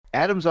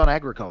Adams on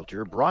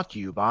Agriculture, brought to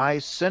you by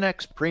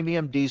Cenex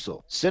Premium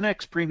Diesel.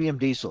 Cenex Premium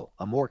Diesel,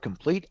 a more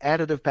complete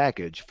additive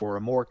package for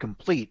a more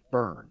complete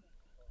burn.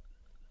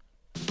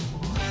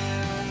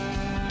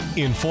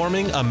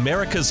 Informing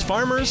America's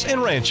farmers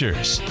and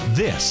ranchers.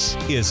 This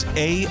is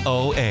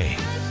AOA,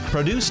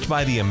 produced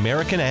by the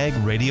American Ag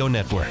Radio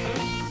Network.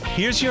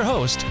 Here's your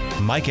host,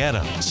 Mike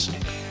Adams.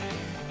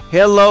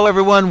 Hello,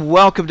 everyone.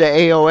 Welcome to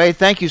AOA.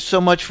 Thank you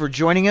so much for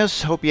joining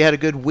us. Hope you had a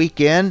good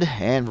weekend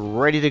and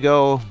ready to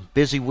go.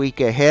 Busy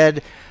week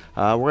ahead.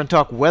 We're going to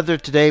talk weather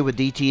today with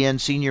DTN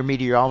senior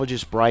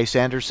meteorologist Bryce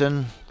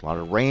Anderson. A lot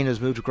of rain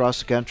has moved across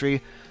the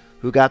country.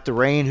 Who got the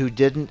rain, who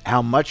didn't,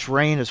 how much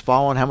rain has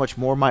fallen, how much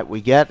more might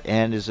we get,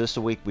 and is this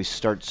the week we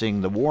start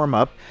seeing the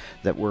warm-up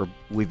that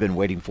we've been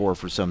waiting for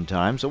some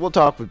time? So we'll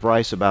talk with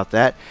Bryce about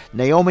that.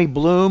 Naomi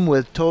Blohm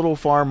with Total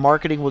Farm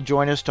Marketing will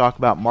join us, talk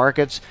about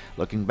markets,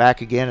 looking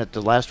back again at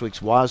the last week's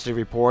WASDE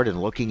report and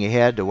looking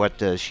ahead to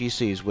what she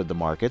sees with the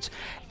markets.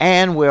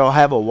 And we'll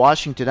have a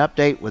Washington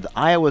update with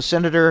Iowa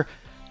Senator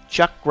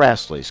Chuck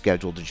Grassley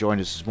scheduled to join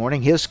us this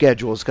morning. His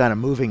schedule is kind of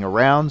moving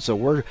around, so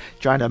we're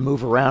trying to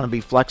move around and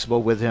be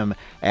flexible with him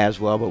as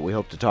well, but we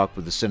hope to talk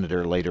with the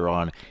senator later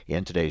on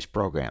in today's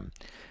program.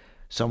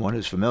 Someone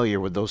who's familiar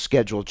with those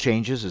schedule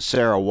changes is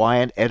Sarah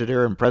Wyant,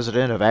 editor and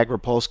president of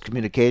AgriPulse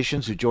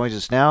Communications, who joins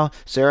us now.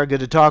 Sarah, good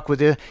to talk with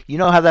you. You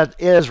know how that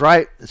is,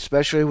 right?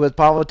 Especially with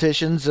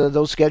politicians,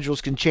 those schedules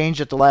can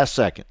change at the last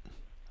second.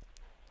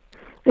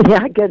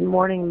 Yeah, good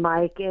morning,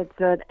 Mike. It's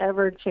an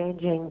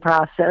ever-changing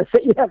process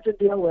that you have to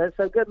deal with,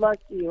 so good luck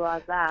to you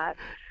on that,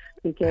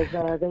 because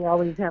they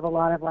always have a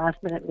lot of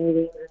last-minute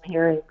meetings and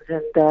hearings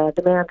and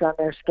demands on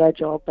their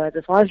schedule. But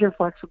as long as you're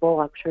flexible,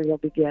 I'm sure you'll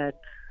be good.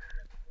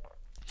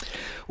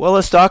 Well,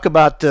 let's talk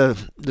about the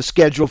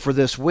schedule for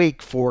this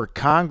week for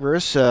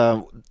Congress.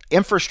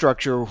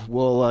 Infrastructure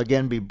will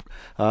again be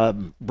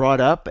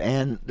brought up,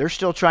 and they're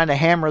still trying to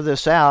hammer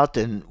this out.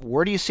 And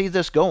where do you see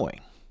this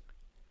going?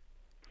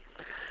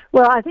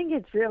 Well, I think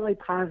it's really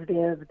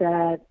positive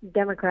that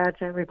Democrats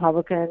and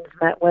Republicans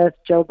met with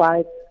Joe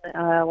Biden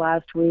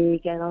last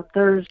week, and on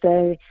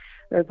Thursday,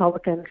 the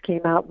Republicans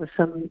came out with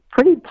some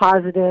pretty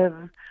positive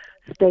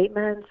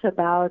statements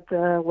about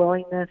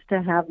willingness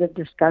to have the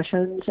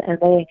discussions, and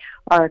they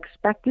are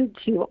expected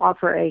to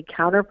offer a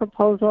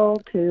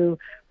counterproposal to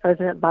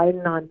President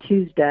Biden on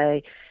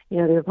Tuesday. You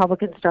know, the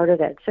Republicans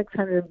started at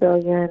 $600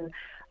 billion.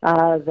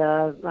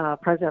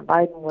 President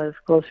Biden was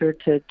closer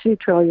to $2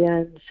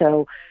 trillion,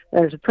 so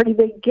there's a pretty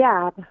big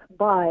gap.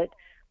 But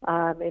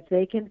if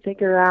they can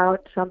figure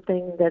out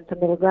something that's a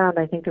middle ground,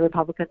 I think the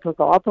Republicans will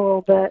go up a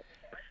little bit.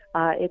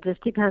 It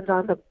just depends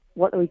on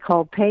what we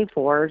call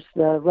pay-fors,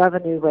 the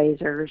revenue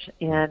raisers.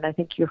 And I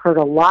think you heard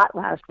a lot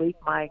last week,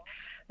 Mike,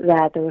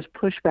 that there was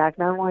pushback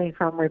not only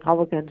from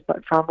Republicans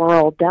but from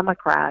rural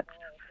Democrats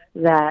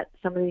that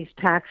some of these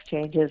tax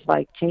changes,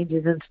 like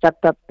changes in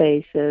stepped-up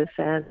basis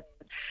and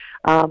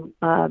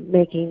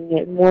making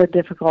it more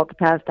difficult to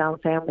pass down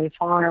family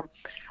farm.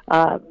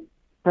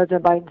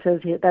 President Biden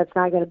says that's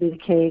not going to be the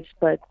case,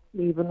 but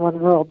even when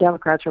rural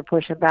Democrats are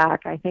pushing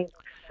back, I think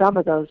some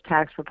of those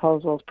tax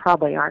proposals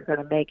probably aren't going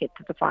to make it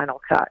to the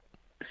final cut.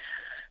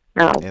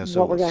 Now, so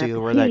what we're going to see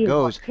where see that is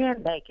goes. What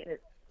can make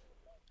it.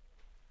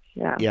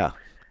 Yeah. Yeah.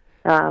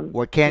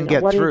 What can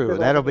get through?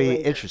 That'll be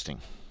interesting.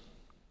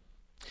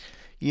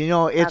 You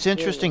know, it's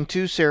Absolutely. interesting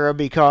too, Sarah,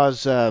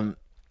 because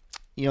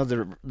you know,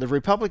 the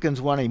Republicans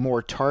want a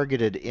more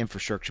targeted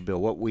infrastructure bill,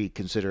 what we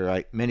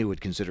consider, many would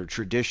consider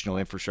traditional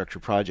infrastructure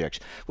projects,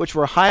 which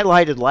were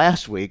highlighted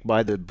last week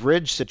by the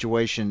bridge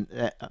situation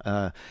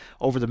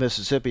over the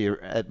Mississippi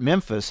at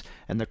Memphis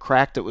and the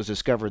crack that was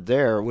discovered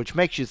there, which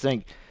makes you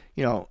think,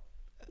 you know,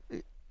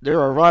 there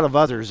are a lot of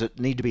others that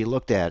need to be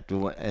looked at,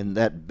 and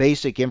that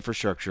basic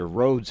infrastructure,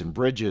 roads and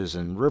bridges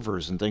and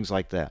rivers and things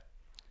like that.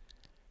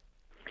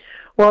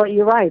 Well,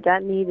 you're right.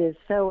 That need is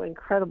so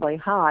incredibly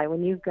high.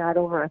 When you've got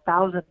over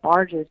 1,000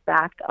 barges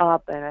backed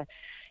up and a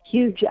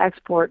huge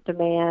export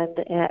demand,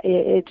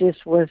 it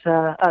just was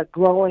a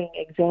glowing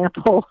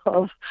example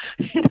of,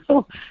 you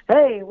know,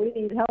 hey, we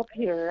need help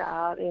here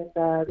out in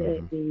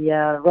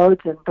the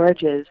roads and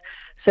bridges.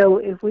 So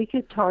if we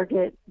could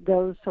target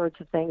those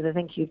sorts of things, I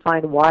think you'd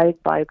find wide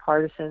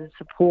bipartisan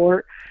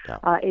support.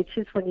 Yeah. It's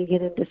just when you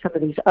get into some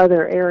of these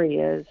other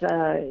areas,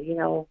 you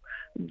know,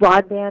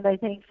 broadband, I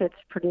think, fits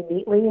pretty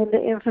neatly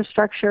into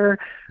infrastructure,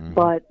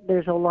 but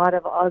there's a lot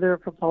of other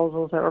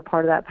proposals that were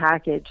part of that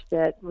package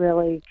that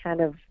really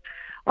kind of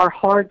are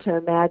hard to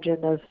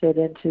imagine those fit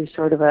into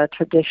sort of a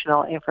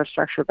traditional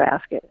infrastructure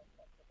basket.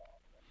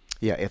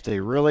 Yeah, if they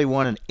really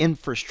want an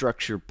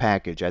infrastructure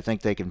package, I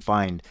think they can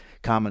find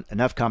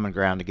enough common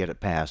ground to get it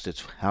passed.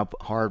 It's how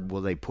hard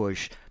will they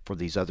push for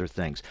these other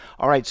things.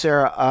 All right,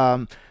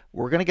 Sarah,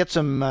 we're going to get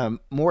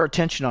some more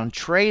attention on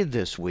trade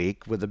this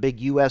week with the big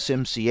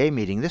USMCA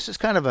meeting. This is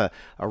kind of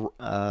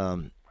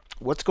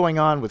what's going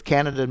on with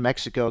Canada and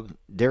Mexico,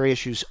 dairy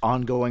issues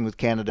ongoing with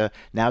Canada,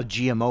 now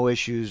GMO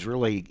issues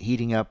really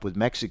heating up with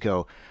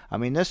Mexico. I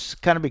mean, this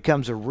kind of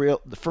becomes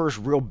the first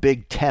real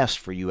big test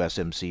for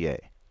USMCA.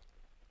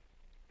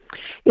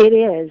 It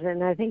is,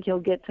 and I think you'll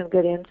get some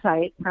good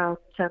insight from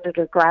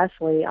Senator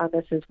Grassley on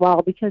this as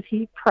well, because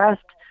he pressed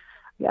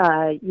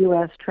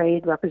U.S.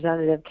 Trade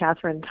Representative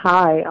Catherine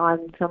Tai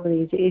on some of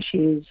these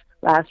issues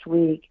last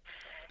week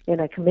in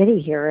a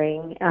committee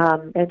hearing,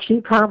 and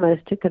she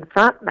promised to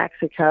confront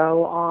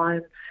Mexico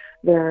on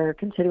their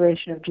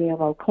consideration of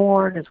GMO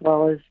corn as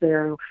well as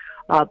their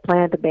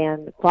plan to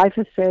ban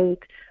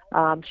glyphosate.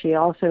 She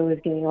also is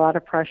getting a lot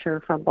of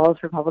pressure from both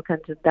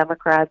Republicans and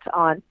Democrats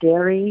on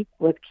dairy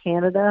with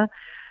Canada.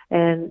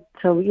 And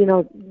so, you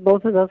know,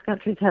 both of those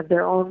countries have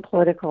their own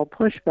political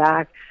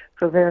pushback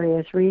for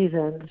various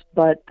reasons,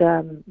 but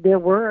there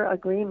were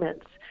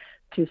agreements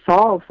to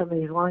solve some of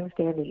these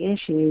longstanding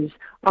issues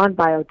on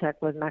biotech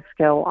with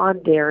Mexico,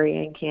 on dairy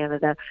in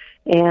Canada,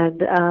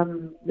 and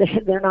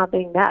they're not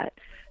being met.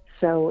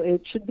 So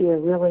it should be a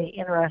really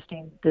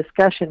interesting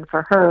discussion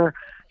for her,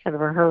 kind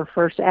of her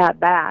first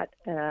at-bat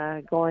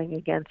going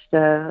against,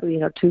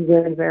 two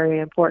very, very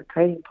important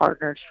trading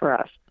partners for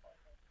us.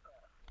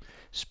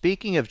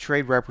 Speaking of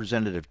Trade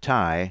Representative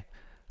Tai,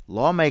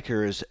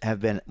 lawmakers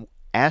have been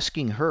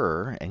asking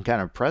her and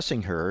kind of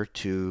pressing her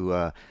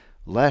to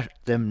let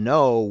them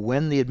know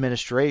when the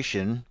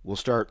administration will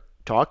start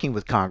talking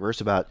with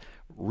Congress about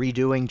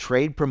redoing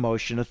trade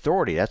promotion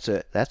authority.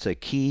 That's a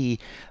key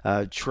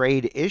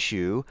trade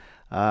issue.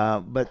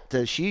 But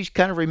she's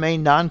kind of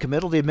remained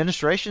non-committal. The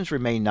administration's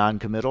remained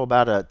non-committal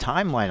about a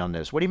timeline on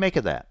this. What do you make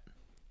of that?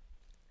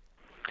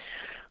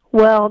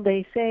 Well,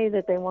 they say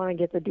that they want to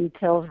get the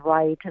details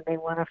right, and they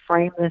want to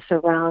frame this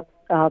around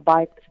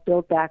Biden's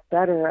Build Back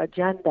Better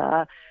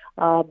agenda.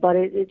 But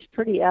it's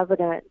pretty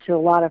evident to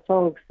a lot of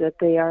folks that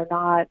they are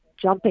not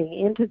jumping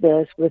into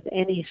this with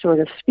any sort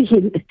of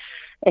speed,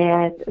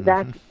 and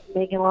that's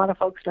making a lot of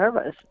folks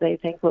nervous. They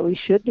think that we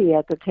should be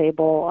at the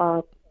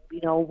table.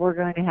 We're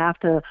going to have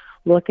to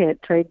look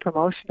at trade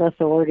promotion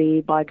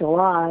authority by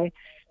July,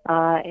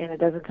 and it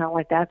doesn't sound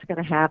like that's going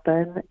to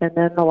happen. And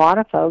then a lot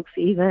of folks,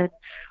 even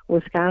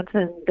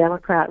Wisconsin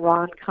Democrat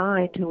Ron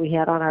Kind, who we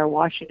had on our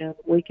Washington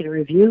Week in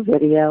Review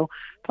video,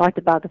 talked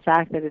about the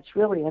fact that it's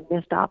really a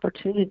missed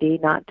opportunity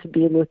not to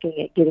be looking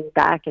at getting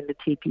back into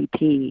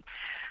TPP.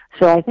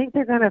 So I think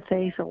they're going to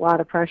face a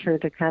lot of pressure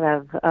to kind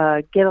of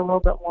get a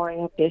little bit more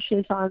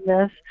ambitious on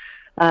this.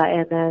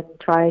 And then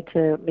try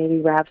to maybe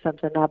wrap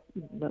something up,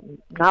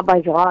 not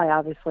by July,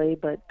 obviously,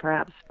 but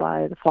perhaps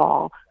by the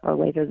fall or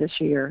later this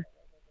year.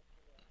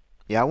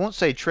 Yeah, I won't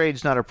say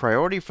trade's not a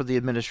priority for the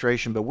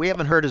administration, but we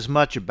haven't heard as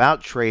much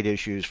about trade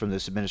issues from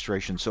this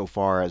administration so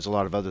far as a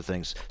lot of other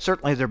things.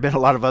 Certainly there have been a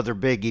lot of other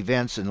big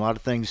events and a lot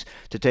of things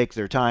to take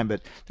their time,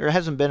 but there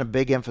hasn't been a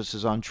big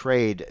emphasis on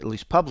trade, at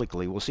least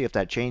publicly. We'll see if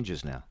that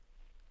changes now.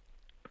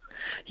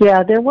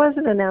 Yeah, there was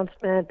an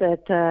announcement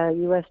that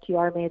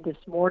USTR made this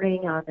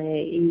morning on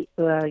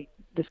the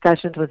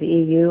discussions with the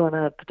EU on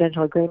a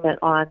potential agreement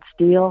on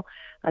steel.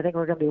 I think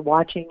we're going to be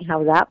watching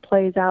how that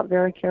plays out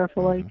very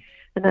carefully. Mm-hmm.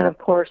 And then, of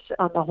course,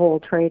 on the whole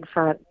trade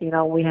front,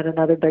 we had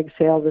another big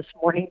sale this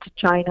morning to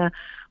China,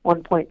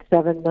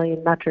 1.7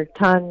 million metric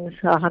tons,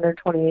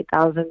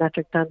 128,000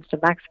 metric tons to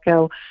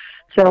Mexico.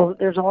 So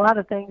there's a lot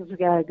of things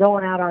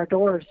going out our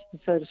doors,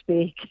 so to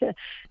speak.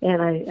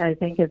 And I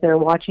think if they're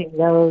watching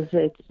those,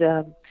 it's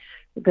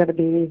going to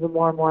be even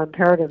more and more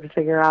imperative to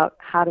figure out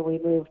how do we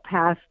move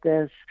past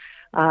this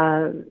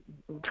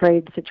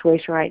trade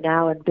situation right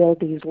now and build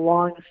these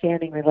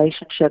long-standing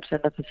relationships in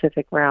the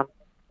Pacific Rim.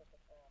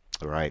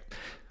 All right.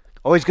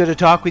 Always good to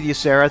talk with you,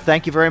 Sarah.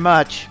 Thank you very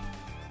much.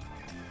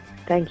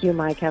 Thank you,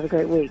 Mike. Have a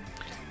great week.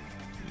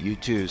 You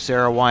too.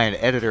 Sarah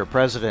Wyant,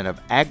 editor-president of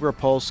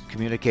AgriPulse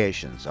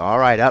Communications. All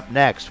right, up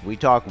next, we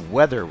talk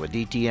weather with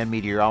DTN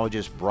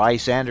meteorologist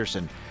Bryce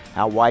Anderson.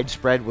 How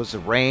widespread was the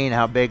rain?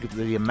 How big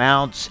the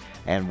amounts?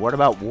 And what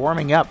about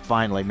warming up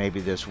finally maybe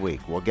this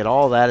week? We'll get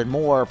all that and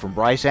more from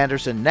Bryce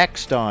Anderson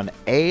next on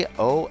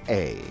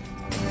AOA.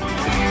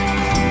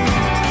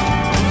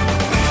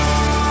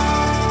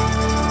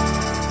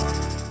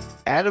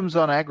 Adams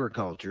on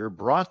Agriculture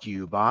brought to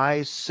you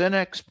by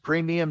Cenex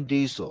Premium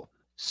Diesel.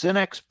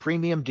 Cenex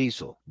Premium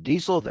Diesel,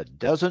 diesel that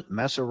doesn't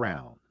mess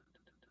around.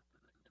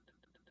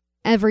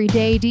 Every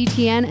day,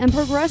 DTN and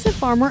Progressive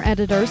Farmer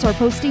editors are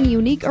posting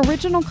unique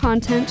original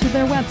content to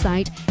their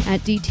website at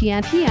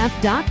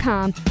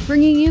dtnpf.com,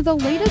 bringing you the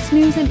latest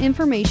news and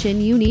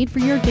information you need for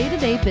your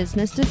day-to-day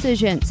business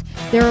decisions.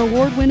 Their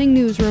award-winning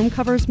newsroom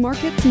covers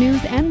markets,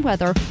 news, and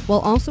weather, while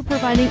also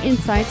providing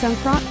insights on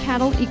crop,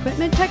 cattle,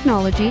 equipment,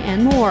 technology,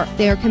 and more.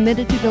 They are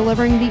committed to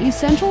delivering the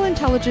essential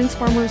intelligence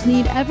farmers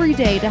need every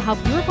day to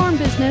help your farm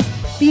business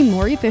be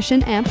more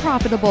efficient and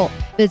profitable.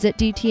 Visit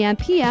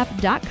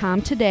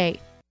dtnpf.com today.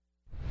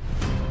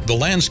 The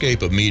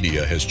landscape of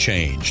media has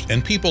changed,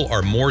 and people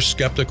are more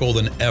skeptical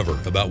than ever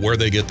about where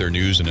they get their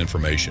news and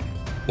information.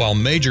 While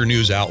major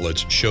news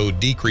outlets show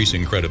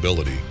decreasing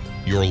credibility,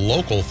 your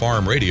local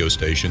farm radio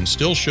station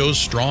still shows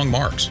strong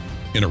marks.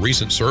 In a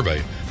recent survey,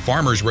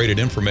 farmers rated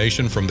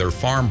information from their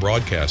farm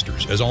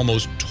broadcasters as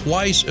almost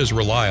twice as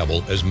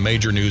reliable as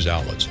major news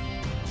outlets.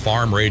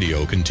 Farm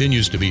radio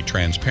continues to be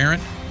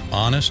transparent,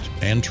 honest,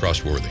 and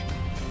trustworthy.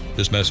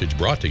 This message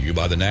brought to you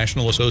by the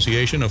National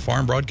Association of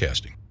Farm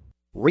Broadcasting.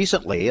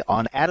 Recently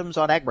on Adams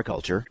on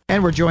Agriculture.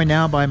 And we're joined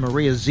now by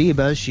Maria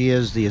Ziba. She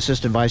is the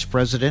Assistant Vice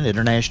President,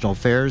 International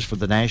Affairs for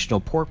the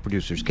National Pork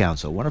Producers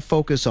Council. I want to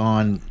focus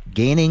on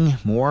gaining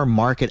more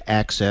market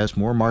access,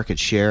 more market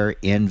share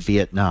in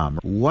Vietnam.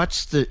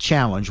 What's the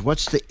challenge?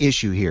 What's the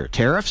issue here?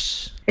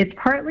 Tariffs? It's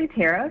partly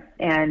tariffs,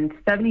 and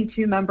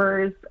 72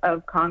 members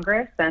of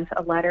Congress sent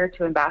a letter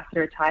to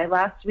Ambassador Tai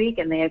last week,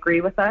 and they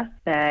agree with us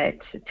that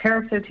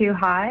tariffs are too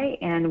high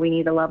and we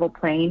need a level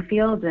playing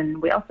field,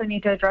 and we also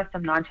need to address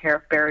some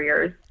non-tariff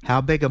barriers. How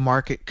big a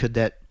market could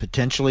that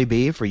potentially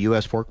be for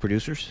U.S. pork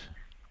producers?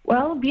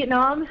 Well,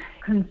 Vietnam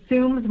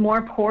consumes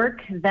more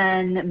pork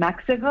than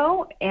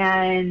Mexico,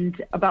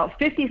 and about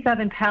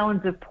 57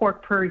 pounds of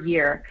pork per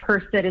year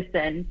per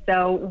citizen.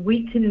 So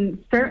we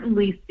can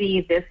certainly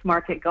see this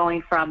market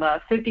going from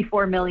a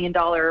 $54 million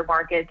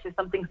market to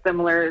something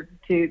similar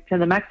to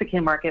the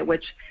Mexican market,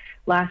 which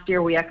last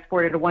year we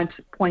exported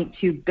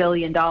 $1.2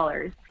 billion.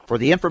 For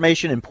the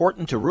information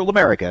important to rural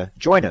America,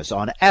 join us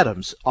on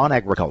Adams on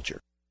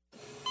Agriculture.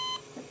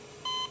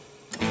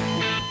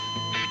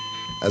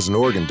 As an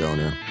organ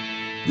donor,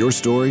 your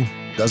story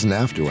doesn't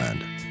have to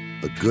end.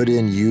 The good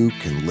in you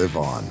can live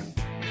on.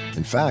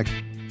 In fact,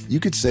 you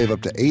could save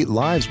up to 8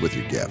 lives with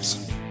your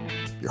gifts.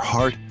 Your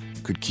heart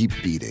could keep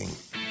beating.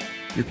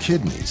 Your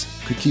kidneys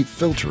could keep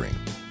filtering.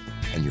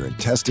 And your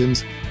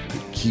intestines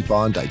could keep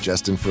on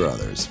digesting for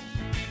others.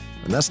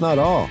 And that's not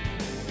all.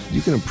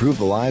 You can improve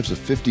the lives of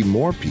 50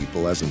 more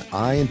people as an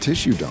eye and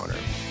tissue donor,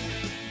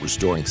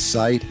 restoring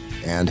sight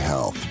and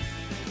health.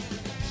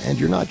 And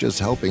you're not just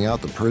helping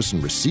out the person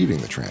receiving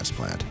the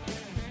transplant.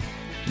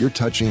 You're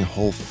touching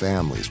whole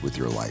families with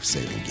your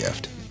life-saving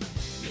gift.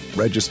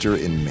 Register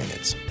in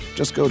minutes.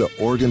 Just go to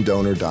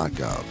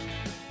organdonor.gov.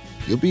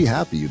 You'll be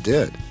happy you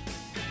did.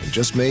 And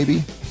just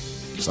maybe,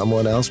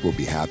 someone else will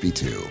be happy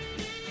too.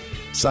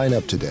 Sign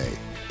up today.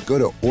 Go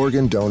to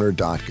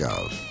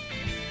organdonor.gov.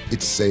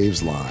 It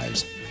saves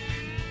lives.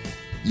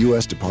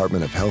 U.S.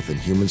 Department of Health and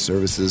Human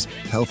Services,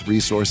 Health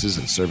Resources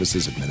and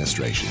Services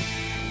Administration.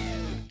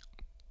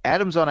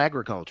 Adams on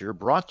Agriculture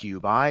brought to you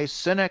by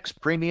Cenex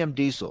Premium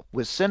Diesel.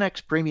 With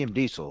Cenex Premium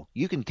Diesel,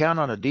 you can count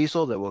on a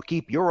diesel that will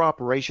keep your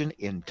operation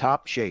in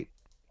top shape.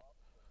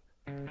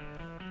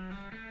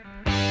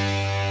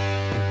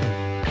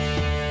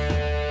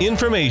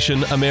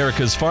 Information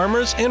America's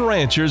farmers and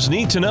ranchers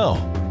need to know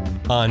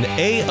on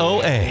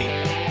AOA.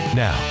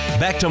 Now,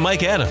 back to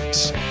Mike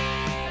Adams.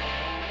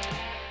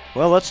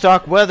 Well, let's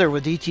talk weather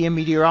with DTN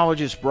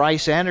meteorologist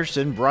Bryce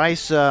Anderson.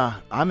 Bryce,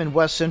 I'm in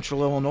west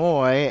central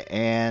Illinois,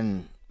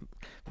 and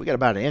we got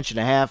about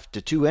 1.5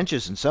 to 2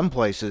 inches in some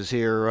places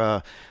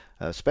here,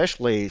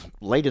 especially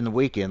late in the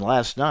weekend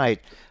last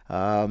night.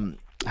 How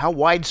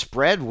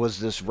widespread was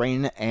this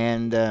rain,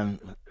 and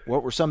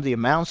what were some of the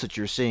amounts that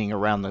you're seeing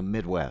around the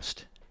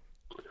Midwest?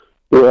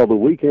 Well, the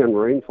weekend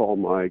rainfall,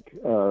 Mike,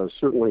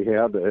 certainly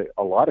had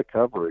a lot of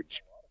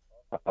coverage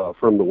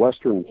from the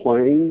western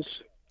plains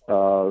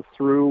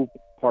through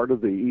part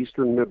of the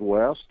eastern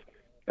Midwest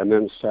and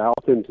then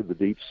south into the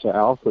deep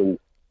south. And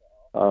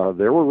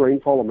there were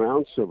rainfall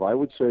amounts of, I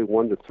would say,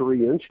 1 to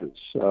 3 inches,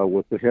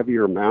 with the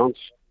heavier amounts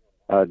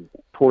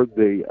toward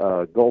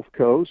the Gulf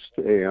Coast,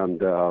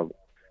 and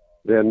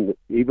then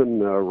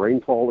even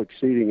rainfall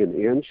exceeding 1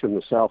 inch in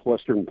the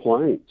southwestern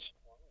plains.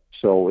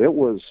 So it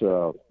was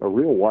a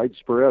real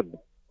widespread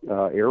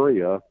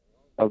area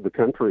of the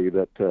country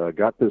that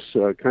got this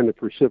kind of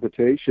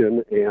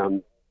precipitation,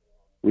 and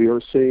we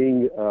are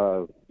seeing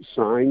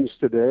signs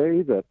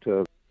today that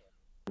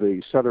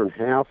the southern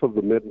half of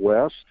the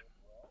Midwest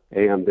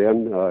and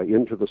then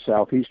into the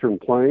southeastern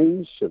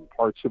plains and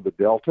parts of the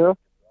Delta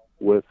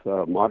with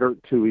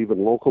moderate to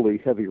even locally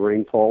heavy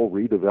rainfall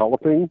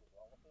redeveloping.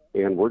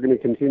 And we're going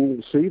to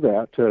continue to see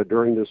that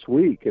during this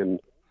week. And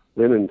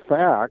then, in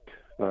fact,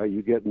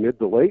 you get mid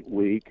to late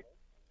week,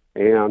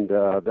 and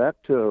that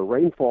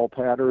rainfall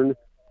pattern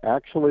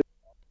actually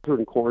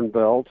in Corn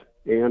Belt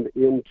and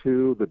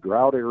into the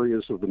drought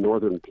areas of the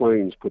northern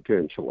plains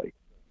potentially.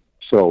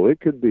 So it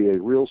could be a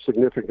real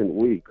significant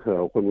week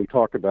when we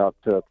talk about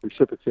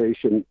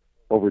precipitation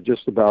over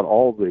just about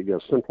all the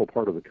central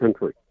part of the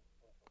country.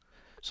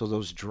 So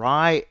those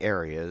dry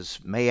areas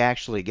may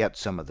actually get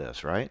some of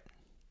this, right?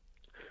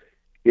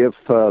 If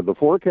the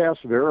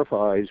forecast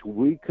verifies,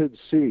 we could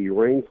see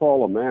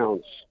rainfall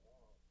amounts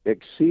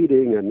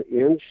exceeding 1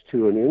 inch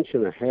to 1.5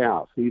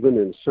 inches, even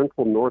in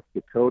central North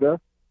Dakota,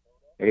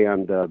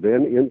 and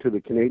then into the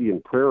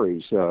Canadian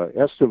prairies.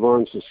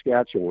 Estevan,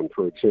 Saskatchewan,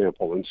 for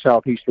example, and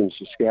southeastern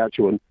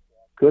Saskatchewan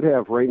could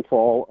have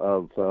rainfall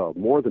of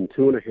more than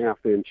 2.5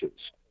 inches.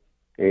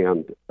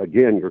 And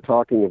again, you're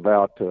talking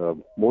about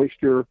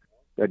moisture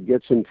that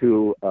gets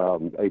into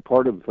a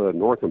part of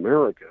North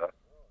America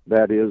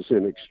that is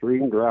in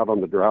extreme drought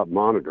on the drought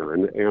monitor,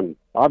 and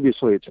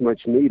obviously it's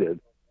much needed.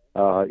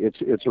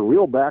 It's a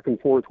real back and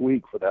forth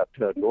week for that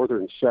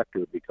northern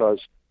sector, because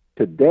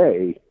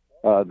today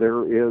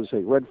there is a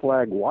red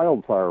flag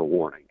wildfire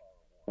warning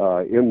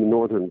in the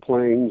northern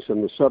plains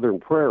and the southern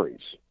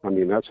prairies. I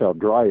mean, that's how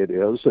dry it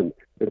is, and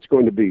it's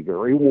going to be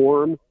very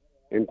warm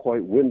and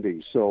quite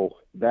windy. So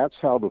that's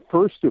how the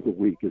first of the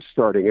week is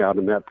starting out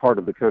in that part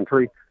of the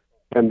country.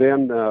 And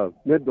then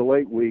mid to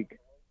late week,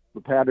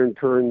 the pattern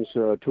turns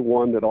to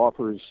one that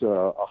offers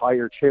a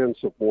higher chance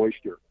of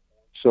moisture.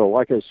 So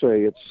like I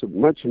say, it's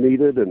much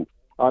needed and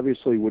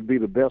obviously would be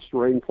the best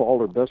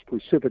rainfall or best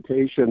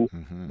precipitation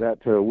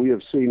that we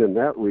have seen in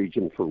that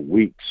region for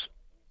weeks.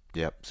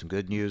 Yep, some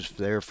good news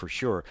there for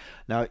sure.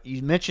 Now,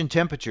 you mentioned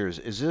temperatures.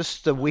 Is this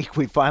the week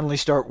we finally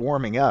start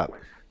warming up?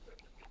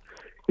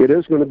 It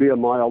is going to be a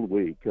mild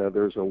week.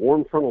 There's a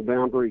warm frontal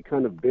boundary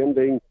kind of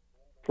bending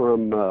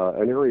from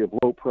an area of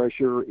low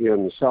pressure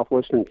in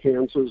southwestern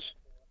Kansas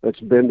that's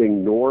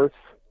bending north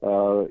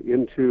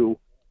into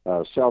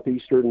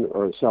southeastern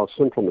or south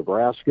central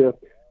Nebraska,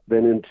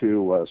 then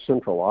into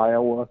central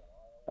Iowa.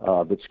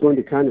 That's going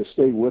to kind of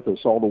stay with us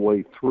all the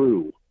way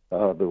through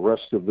the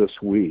rest of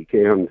this week.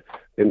 And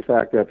in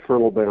fact, that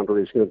frontal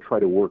boundary is going to try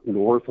to work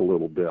north a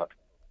little bit.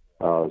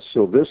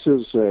 So this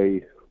is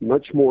a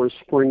much more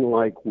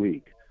spring-like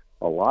week.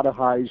 A lot of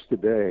highs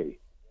today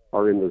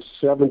are in the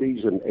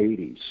 70s and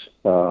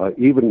 80s,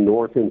 even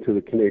north into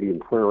the Canadian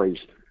prairies.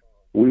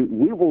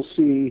 We will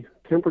see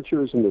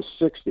temperatures in the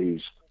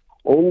 60s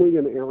only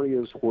in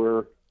areas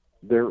where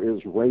there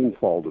is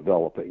rainfall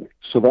developing.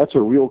 So that's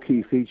a real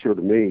key feature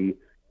to me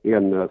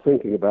in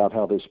thinking about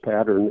how this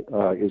pattern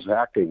is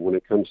acting when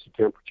it comes to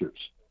temperatures.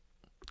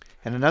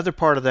 And another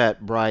part of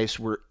that, Bryce,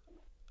 we're,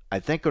 I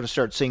think, going to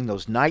start seeing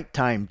those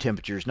nighttime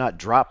temperatures not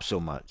drop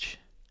so much.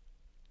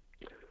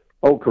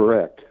 Oh,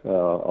 correct. A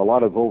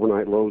lot of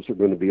overnight lows are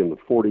going to be in the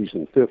 40s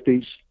and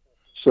 50s.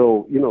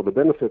 So, you know, the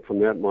benefit from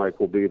that, Mike,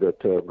 will be that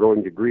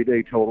growing degree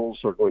day totals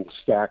are going to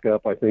stack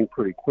up, I think,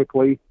 pretty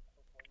quickly.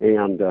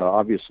 And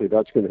obviously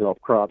that's going to help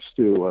crops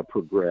to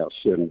progress.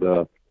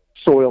 And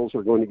soils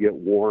are going to get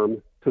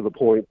warm to the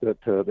point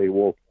that they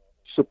will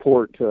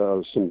support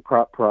some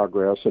crop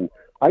progress. And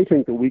I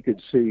think that we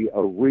could see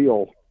a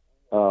real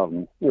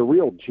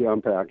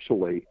jump,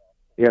 actually,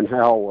 in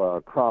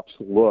how crops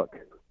look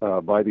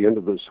by the end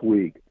of this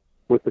week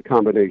with the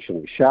combination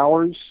of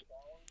showers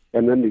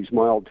and then these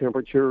mild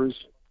temperatures,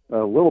 a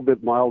little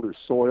bit milder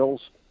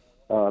soils.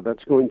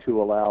 That's going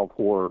to allow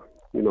for,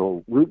 you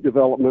know, root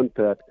development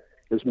that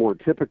is more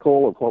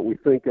typical of what we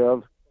think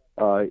of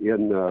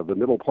in the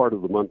middle part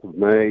of the month of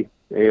May.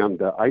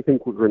 And I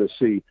think we're going to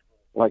see,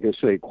 like I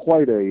say,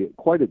 quite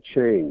a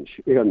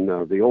change in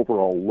the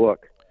overall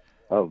look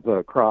of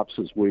crops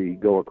as we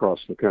go across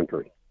the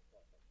country.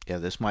 Yeah,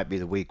 this might be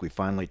the week we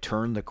finally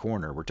turn the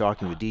corner. We're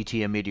talking with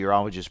DTN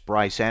meteorologist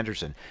Bryce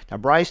Anderson. Now,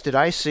 Bryce, did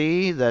I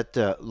see that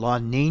La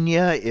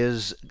Nina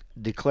is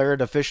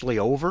declared officially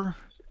over?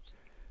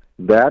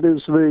 That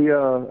is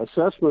the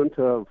assessment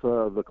of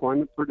the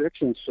Climate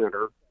Prediction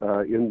Center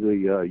in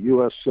the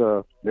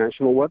U.S.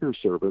 National Weather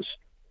Service.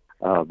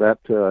 That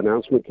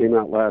announcement came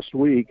out last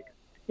week,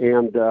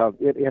 and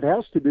it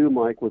has to do,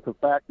 Mike, with the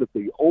fact that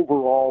the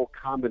overall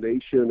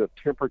combination of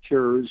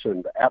temperatures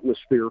and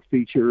atmosphere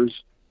features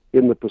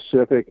in the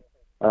Pacific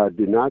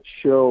do not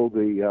show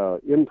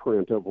the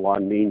imprint of La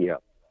Nina.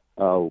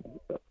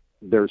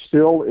 There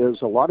still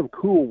is a lot of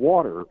cool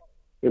water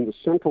in the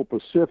central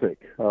Pacific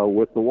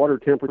with the water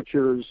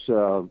temperatures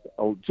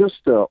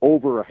just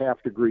over a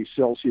half degree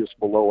Celsius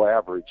below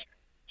average.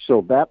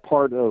 So that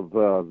part of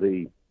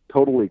the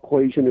total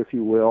equation, if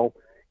you will,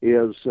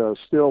 is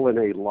still in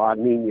a La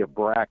Nina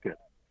bracket.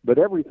 But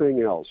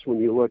everything else, when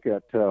you look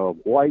at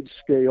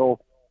wide-scale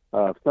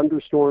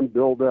thunderstorm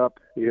buildup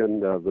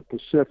in the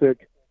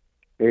Pacific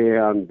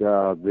and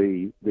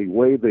the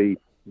way the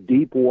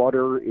deep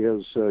water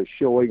is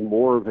showing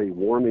more of a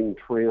warming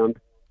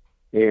trend,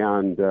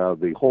 and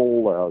the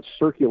whole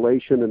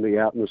circulation in the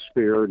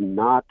atmosphere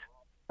not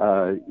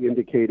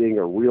indicating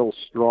a real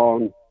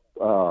strong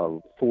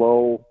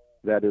flow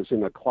that is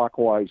in a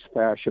clockwise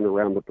fashion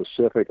around the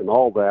Pacific and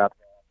all that,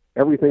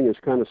 everything is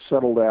kind of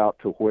settled out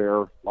to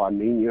where La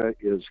Nina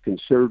is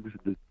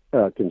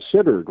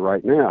considered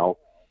right now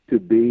to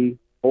be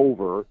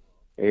over,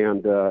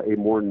 and a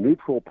more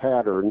neutral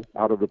pattern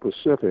out of the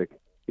Pacific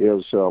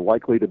is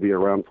likely to be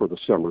around for the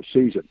summer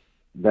season.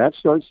 That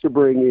starts to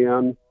bring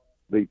in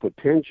the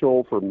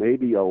potential for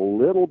maybe a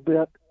little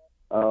bit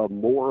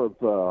more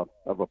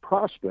of a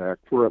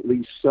prospect for at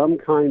least some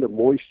kind of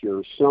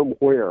moisture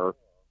somewhere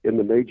in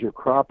the major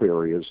crop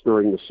areas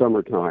during the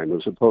summertime,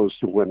 as opposed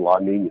to when La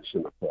Nina is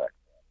in effect.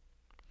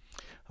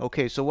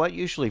 Okay, so what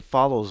usually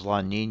follows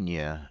La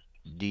Nina?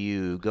 Do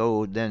you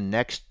go then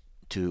next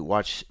to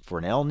watch for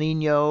an El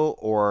Nino,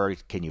 or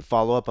can you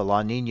follow up a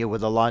La Nina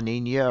with a La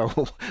Nina?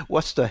 Or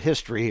what's the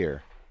history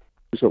here?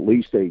 There's at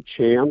least a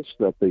chance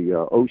that the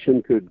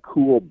ocean could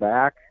cool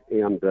back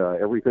and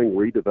everything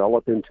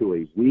redevelop into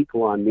a weak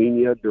La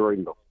Nina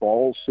during the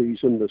fall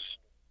season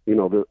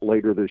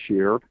later this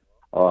year,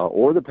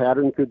 or the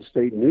pattern could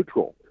stay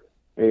neutral.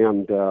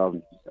 And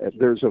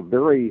there's a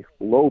very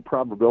low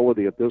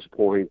probability at this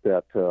point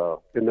that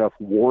enough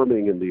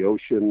warming in the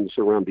oceans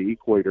around the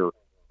equator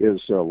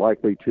is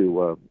likely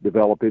to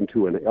develop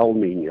into an El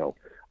Nino.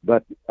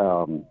 But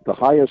the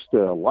highest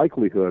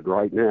likelihood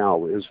right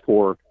now is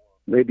for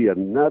maybe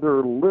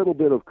another little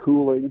bit of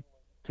cooling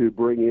to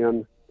bring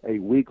in a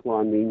weak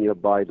La Nina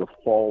by the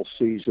fall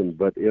season,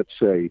 but it's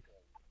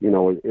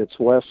it's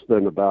less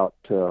than about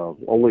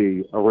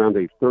only around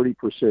a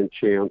 30%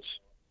 chance,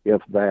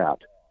 if that.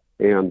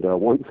 And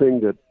one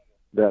thing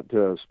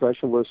that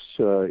specialists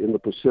in the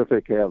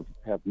Pacific have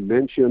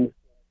mentioned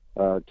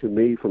to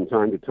me from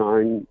time to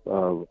time,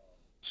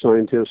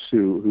 scientists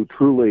who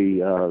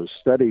truly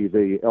study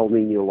the El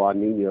Nino La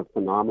Nina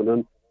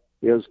phenomenon,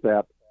 is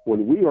that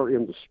when we are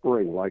in the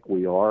spring like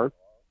we are,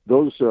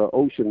 those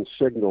ocean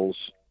signals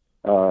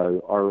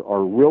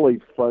are really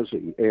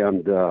fuzzy,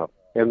 and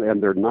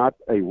they're not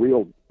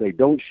they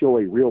don't show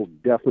a real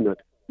definite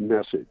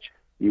message.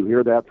 You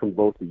hear that from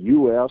both the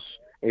U.S.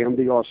 and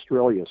the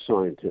Australia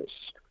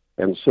scientists.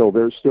 And so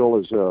there still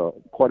is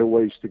quite a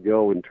ways to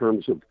go in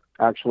terms of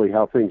actually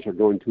how things are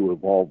going to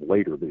evolve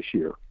later this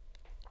year.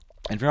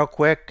 And real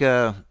quick,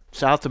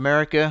 South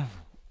America,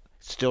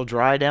 still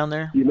dry down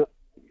there?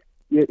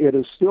 It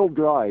is still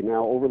dry.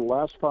 Now, over the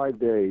last 5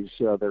 days,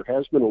 there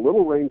has been a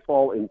little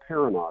rainfall in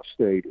Paraná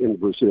state in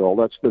Brazil.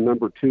 That's the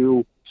number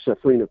 2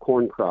 safrinha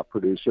corn crop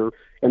producer.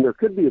 And there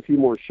could be a few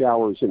more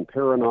showers in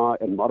Paraná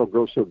and Mato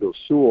Grosso do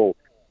Sul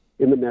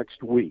in the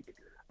next week.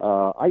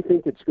 I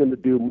think it's going to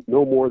do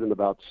no more than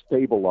about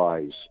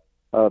stabilize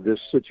this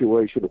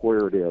situation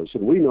where it is.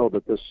 And we know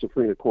that this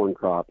safrinha corn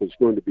crop is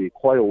going to be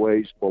quite a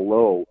ways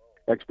below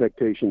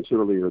expectations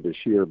earlier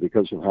this year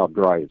because of how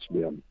dry it's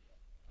been.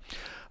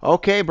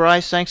 Okay,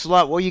 Bryce, thanks a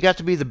lot. Well, you got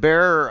to be the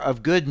bearer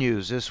of good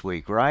news this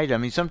week, right? I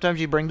mean,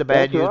 sometimes you bring the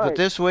bad news, but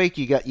this week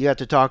you got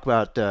to talk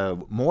about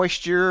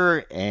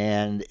moisture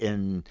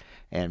and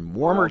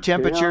warmer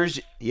temperatures.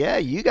 Yeah,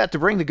 you got to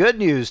bring the good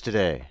news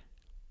today.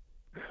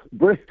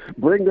 Bring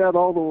that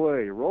all the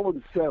way.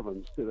 Rolling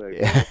sevens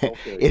today.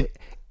 Okay.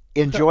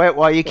 Enjoy it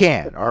while you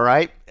can, all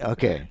right?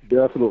 Okay.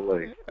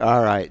 Definitely.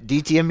 All right.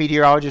 DTN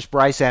meteorologist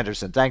Bryce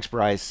Anderson. Thanks,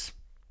 Bryce.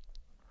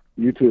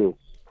 You too.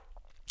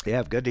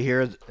 Yeah, good to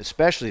hear,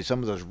 especially some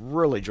of those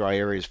really dry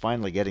areas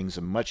finally getting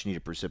some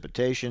much-needed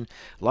precipitation.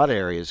 A lot of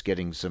areas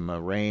getting some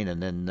rain,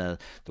 and then the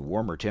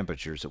warmer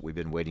temperatures that we've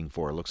been waiting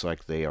for. Looks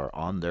like they are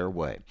on their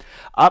way.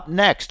 Up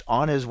next,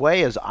 on his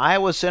way, is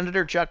Iowa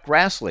Senator Chuck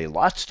Grassley.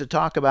 Lots to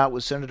talk about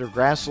with Senator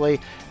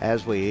Grassley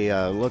as we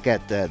look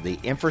at the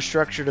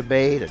infrastructure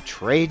debate, a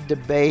trade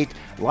debate,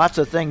 lots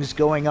of things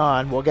going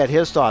on. We'll get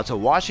his thoughts. A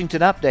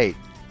Washington update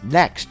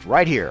next,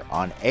 right here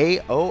on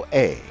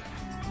AOA.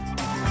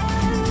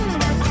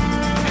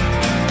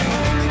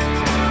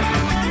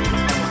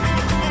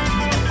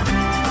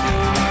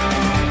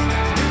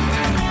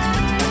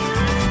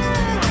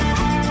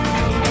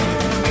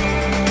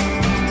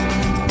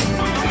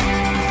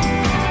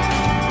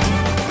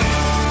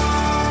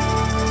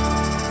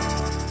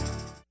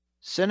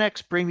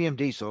 Cenex Premium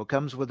Diesel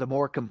comes with a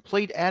more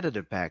complete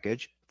additive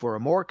package for a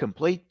more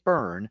complete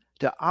burn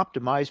to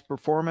optimize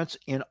performance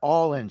in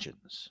all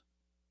engines.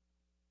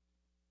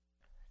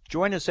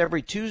 Join us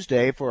every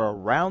Tuesday for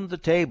Around the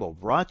Table,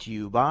 brought to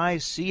you by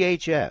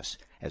CHS,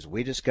 as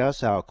we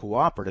discuss how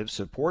cooperatives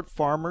support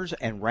farmers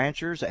and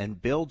ranchers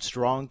and build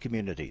strong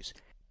communities.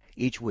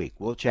 Each week,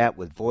 we'll chat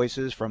with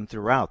voices from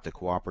throughout the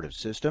cooperative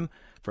system,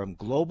 from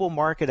global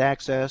market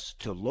access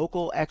to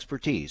local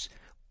expertise.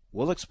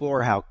 We'll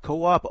explore how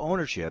co-op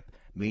ownership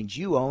means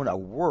you own a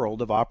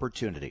world of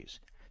opportunities.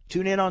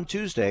 Tune in on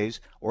Tuesdays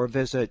or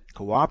visit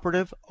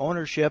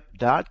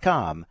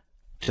cooperativeownership.com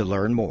to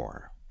learn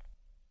more.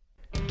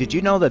 Did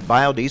you know that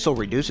biodiesel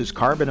reduces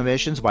carbon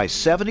emissions by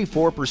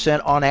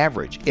 74% on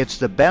average? It's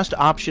the best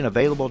option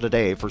available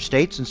today for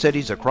states and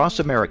cities across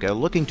America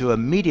looking to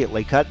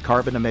immediately cut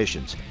carbon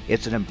emissions.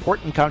 It's an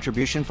important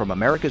contribution from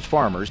America's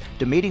farmers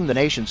to meeting the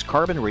nation's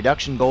carbon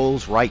reduction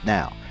goals right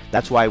now.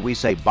 That's why we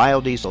say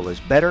biodiesel is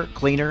better,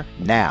 cleaner,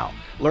 now.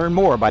 Learn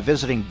more by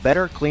visiting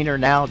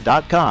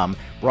bettercleanernow.com,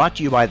 brought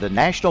to you by the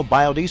National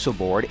Biodiesel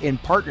Board in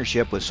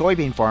partnership with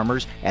soybean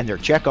farmers and their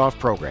checkoff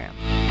program.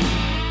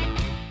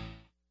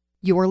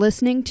 You're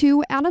listening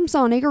to Adams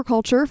on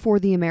Agriculture for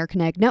the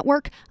American Ag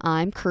Network.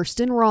 I'm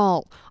Kirsten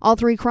Rahl. All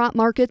three crop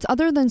markets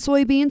other than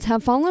soybeans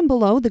have fallen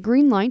below the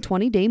green line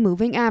 20-day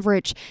moving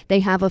average. They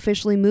have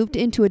officially moved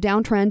into a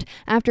downtrend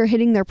after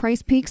hitting their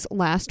price peaks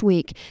last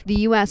week.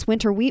 The U.S.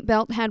 winter wheat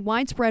belt had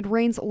widespread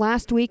rains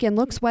last week and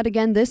looks wet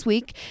again this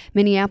week.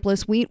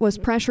 Minneapolis wheat was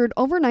pressured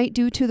overnight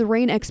due to the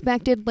rain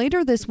expected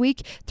later this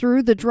week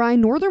through the dry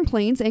northern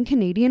plains and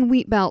Canadian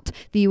wheat belt.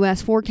 The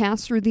U.S.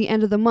 forecast through the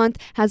end of the month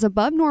has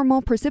above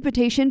normal precipitation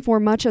for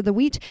much of the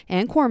wheat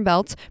and corn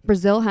belts.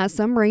 Brazil has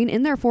some rain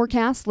in their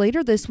forecast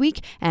later this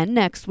week and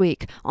next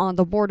week. On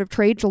the Board of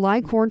Trade,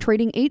 July corn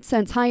trading 8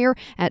 cents higher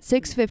at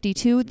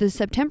 $6.52. The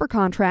September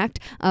contract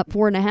up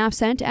 4.5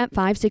 cents at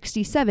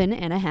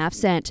 $5.67.5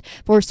 cents.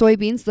 For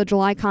soybeans, the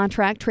July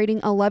contract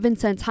trading 11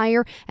 cents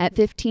higher at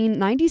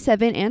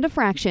 $15.97 and a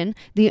fraction.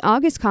 The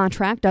August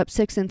contract up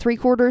 6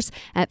 3/4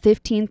 at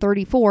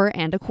 $15.34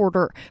 and a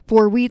quarter.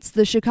 For wheats,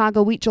 the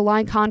Chicago wheat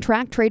July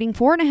contract trading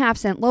 4.5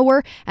 cents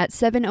lower at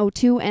 $7.06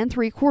 102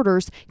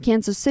 3/4.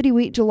 Kansas City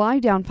wheat July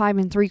down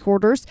 5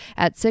 3/4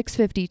 at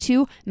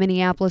 6.52.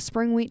 Minneapolis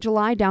spring wheat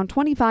July down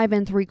 25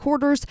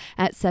 3/4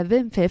 at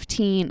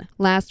 7.15.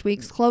 Last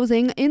week's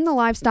closing in the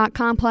livestock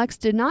complex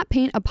did not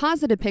paint a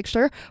positive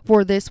picture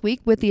for this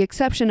week, with the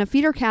exception of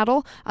feeder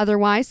cattle.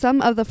 Otherwise,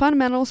 some of the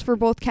fundamentals for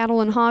both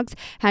cattle and hogs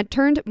had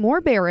turned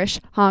more bearish.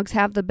 Hogs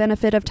have the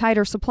benefit of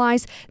tighter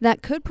supplies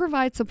that could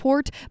provide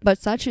support, but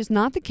such is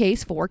not the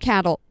case for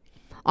cattle.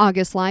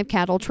 August live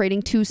cattle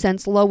trading 2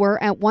 cents lower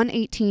at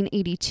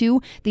 118.82.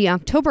 The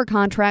October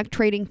contract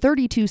trading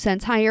 32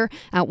 cents higher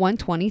at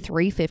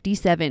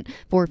 123.57.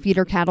 For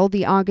feeder cattle,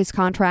 the August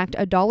contract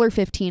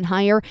 $1.15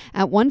 higher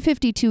at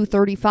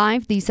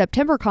 152.35. The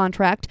September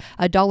contract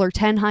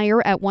 $1.10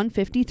 higher at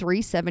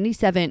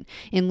 153.77.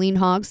 In lean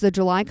hogs, the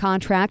July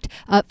contract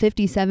up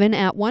 57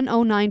 at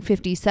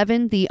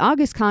 109.57. The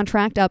August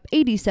contract up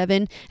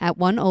 87 at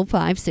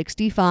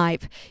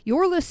 105.65.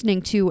 You're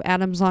listening to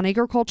Adams on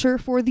Agriculture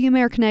for the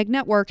American Ag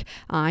Network.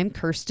 I'm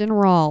Kirsten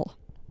Rahl.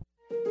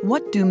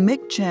 What do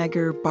Mick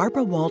Jagger,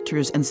 Barbara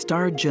Walters, and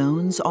Star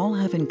Jones all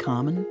have in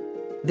common?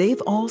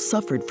 They've all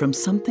suffered from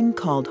something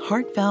called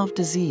heart valve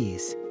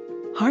disease.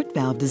 Heart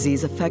valve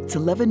disease affects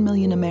 11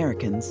 million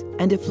Americans,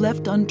 and if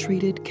left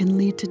untreated, can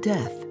lead to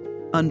death.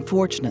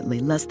 Unfortunately,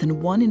 less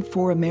than 1 in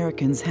 4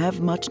 Americans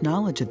have much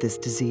knowledge of this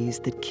disease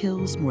that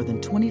kills more than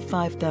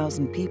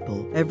 25,000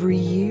 people every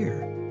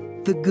year.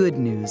 The good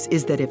news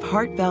is that if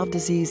heart valve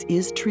disease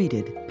is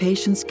treated,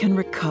 patients can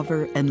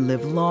recover and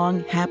live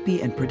long,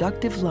 happy, and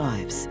productive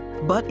lives.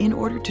 But in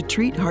order to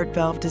treat heart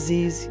valve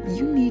disease,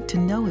 you need to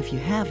know if you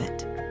have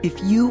it.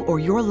 If you or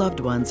your loved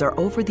ones are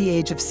over the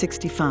age of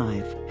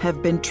 65,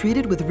 have been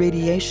treated with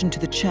radiation to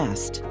the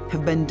chest,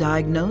 have been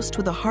diagnosed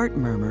with a heart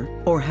murmur,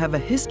 or have a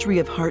history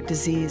of heart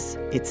disease,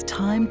 it's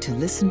time to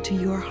listen to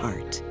your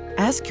heart.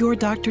 Ask your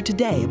doctor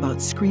today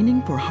about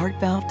screening for heart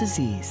valve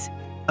disease.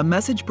 A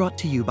message brought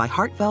to you by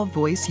Heart Valve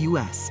Voice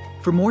US.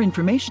 For more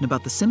information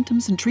about the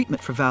symptoms and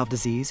treatment for valve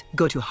disease,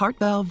 go to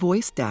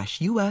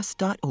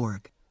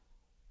heartvalvevoice-us.org.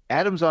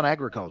 Adams on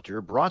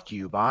Agriculture brought to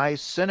you by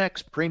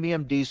Cenex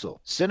Premium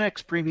Diesel.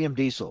 Cenex Premium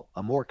Diesel,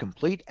 a more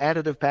complete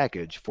additive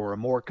package for a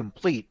more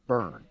complete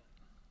burn.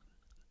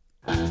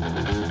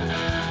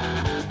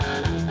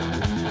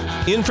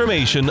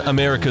 Information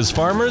America's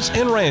farmers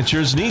and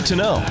ranchers need to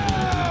know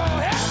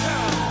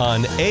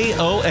on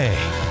AOA.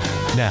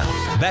 Now,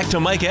 back to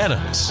Mike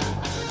Adams.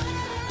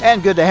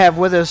 And good to have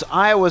with us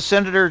Iowa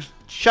Senator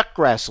Chuck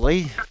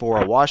Grassley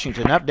for a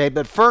Washington update.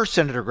 But first,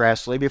 Senator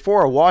Grassley,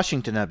 before a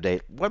Washington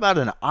update, what about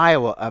an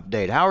Iowa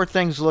update? How are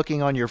things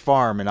looking on your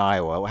farm in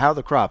Iowa? How are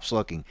the crops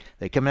looking?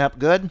 They coming up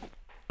good?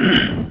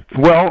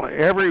 Well,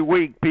 every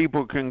week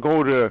people can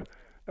go to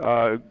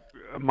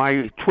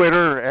my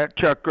Twitter at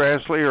Chuck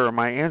Grassley or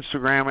my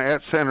Instagram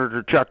at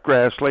Senator Chuck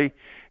Grassley.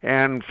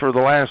 And for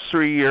the last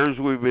 3 years,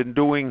 we've been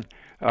doing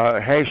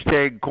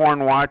hashtag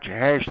corn watch,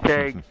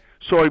 hashtag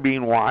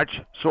soybean watch.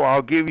 So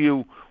I'll give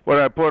you what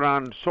I put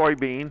on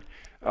soybean.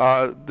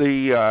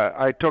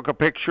 I took a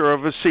picture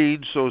of a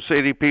seed so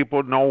city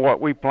people know what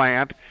we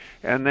plant,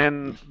 and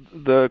then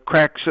the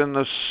cracks in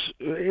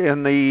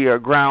the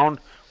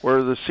ground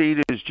where the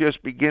seed is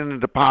just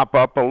beginning to pop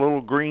up, a little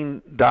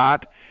green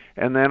dot,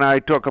 and then I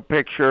took a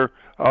picture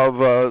of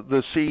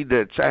the seed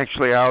that's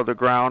actually out of the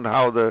ground,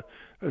 how the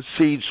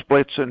seed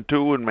splits in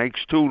two and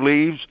makes 2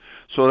 leaves.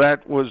 So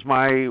that was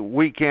my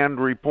weekend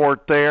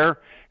report there.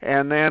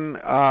 And then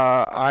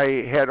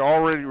I had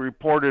already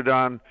reported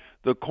on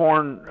the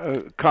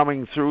corn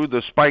coming through,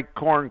 the spiked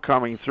corn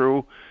coming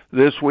through.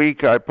 This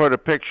week I put a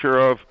picture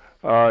of,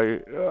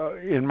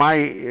 in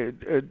my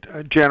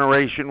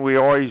generation, we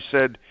always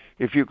said,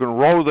 if you can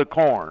row the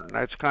corn,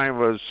 that's kind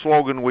of a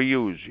slogan we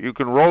use. You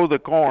can row the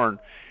corn,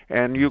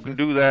 and you can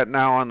do that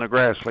now on the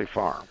Grassley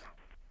farm.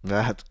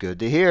 That's good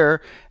to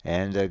hear,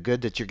 and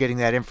good that you're getting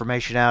that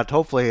information out,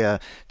 hopefully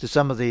to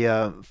some of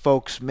the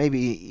folks, maybe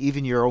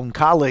even your own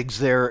colleagues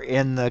there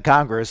in the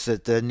Congress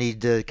that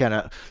need to kind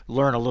of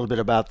learn a little bit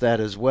about that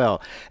as well.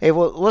 Hey,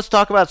 well, let's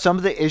talk about some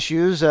of the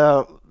issues.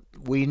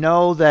 We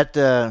know that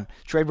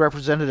Trade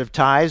Representative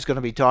Ty is going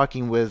to be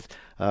talking with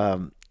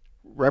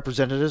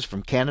representatives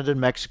from Canada and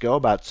Mexico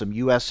about some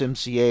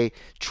USMCA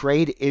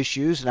trade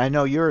issues, and I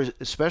know you're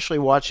especially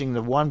watching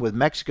the one with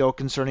Mexico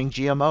concerning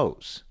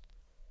GMOs.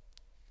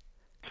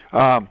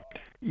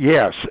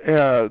 Yes,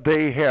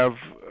 they have,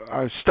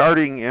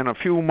 starting in a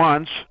few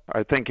months,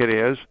 I think it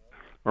is,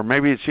 or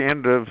maybe it's the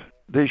end of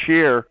this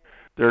year,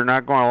 they're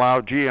not going to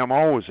allow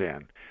GMOs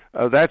in.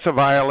 That's a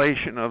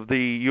violation of the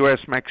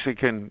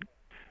U.S.-Mexican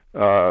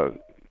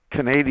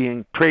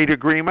Canadian trade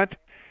agreement,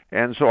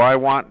 and so I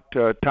want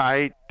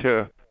Ty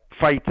to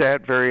fight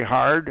that very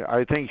hard.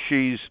 I think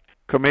she's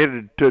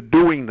committed to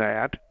doing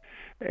that.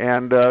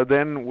 And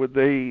then with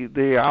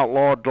the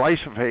outlawed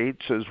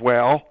glyphosates as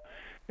well,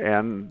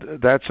 and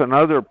that's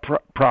another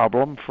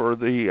problem for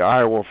the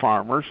Iowa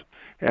farmers.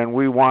 And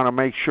we want to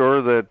make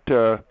sure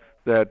that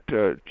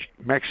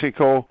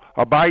Mexico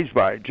abides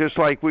by it, just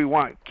like we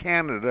want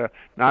Canada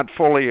not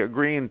fully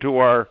agreeing to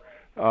our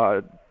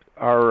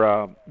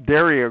our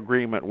dairy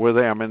agreement with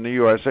them in the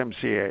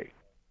USMCA.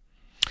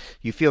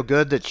 You feel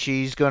good that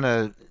she's going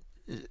to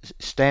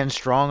stand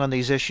strong on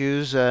these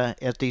issues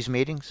at these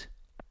meetings?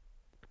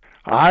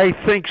 I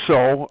think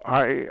so.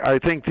 I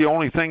think the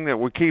only thing that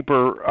would keep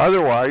her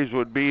otherwise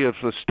would be if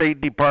the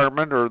State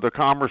Department or the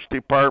Commerce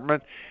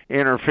Department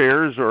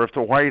interferes, or if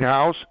the White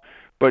House.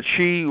 But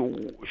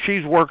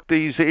she's worked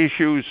these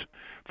issues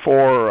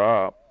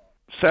for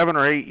 7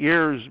 or 8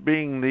 years,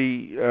 being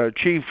the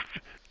chief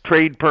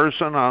trade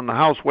person on the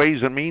House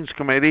Ways and Means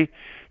Committee.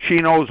 She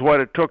knows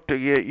what it took to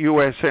get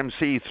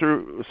USMC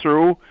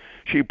through.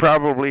 She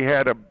probably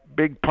had a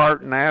big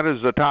part in that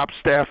as the top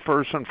staff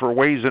person for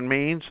Ways and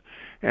Means,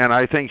 and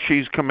I think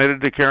she's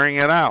committed to carrying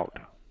it out.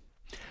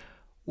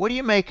 What do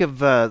you make of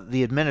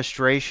the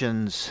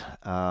administration's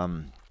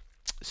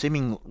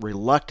seeming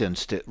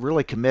reluctance to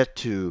really commit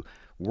to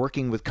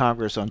working with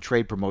Congress on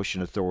trade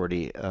promotion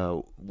authority?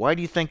 Why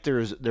do you think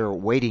they're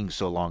waiting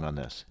so long on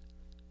this?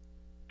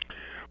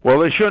 Well,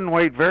 they shouldn't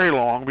wait very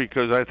long,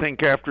 because I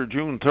think after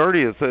June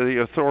 30th, the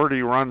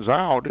authority runs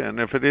out, and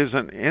if it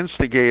isn't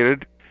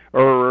instigated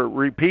or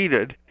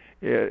repeated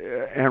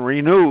and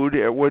renewed,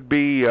 it would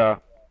be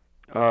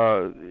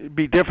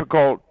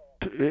difficult.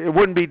 It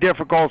wouldn't be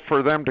difficult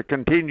for them to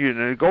continue to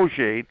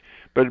negotiate,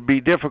 but it'd be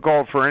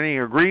difficult for any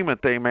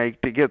agreement they make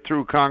to get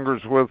through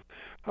Congress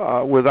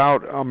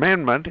without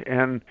amendment.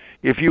 And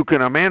if you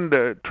can amend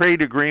a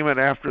trade agreement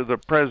after the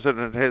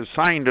president has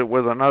signed it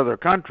with another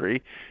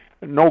country,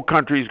 no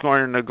country is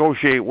going to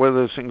negotiate with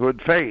us in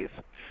good faith.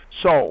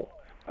 So,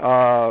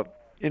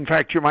 in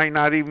fact, you might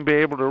not even be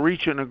able to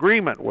reach an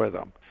agreement with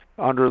them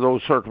under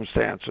those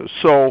circumstances.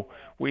 So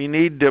we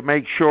need to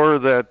make sure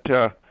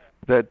that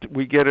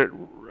we get it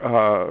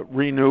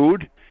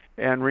renewed,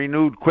 and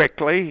renewed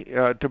quickly,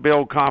 to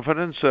build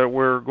confidence that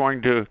we're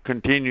going to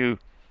continue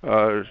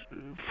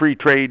free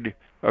trade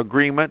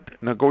agreement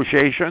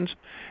negotiations.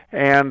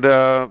 And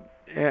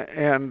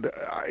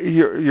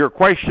your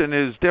question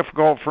is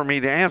difficult for me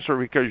to answer,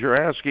 because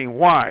you're asking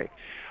why.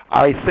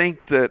 I think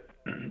that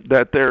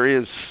there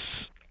is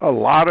a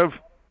lot of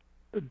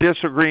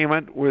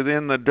disagreement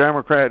within the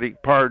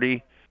Democratic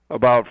Party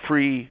about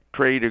free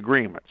trade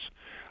agreements.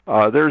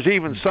 There's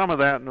even some of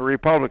that in the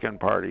Republican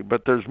Party,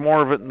 but there's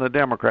more of it in the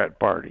Democrat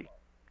Party.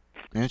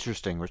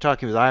 Interesting. We're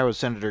talking with Iowa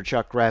Senator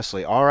Chuck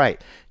Grassley. All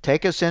right,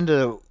 take us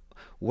into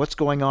what's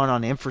going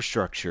on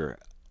infrastructure.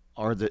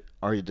 Are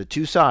the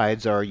two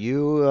sides?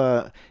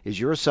 Is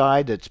your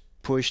side that's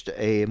pushed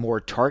a more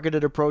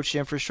targeted approach to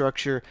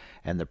infrastructure,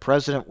 and the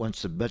president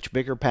wants a much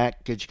bigger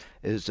package?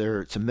 Is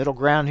there some middle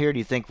ground here? Do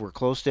you think we're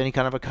close to any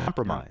kind of a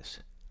compromise?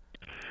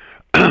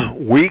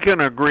 We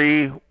can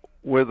agree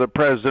with the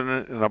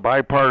president in a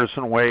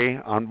bipartisan way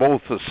on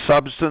both the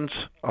substance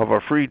of a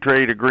free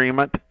trade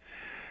agreement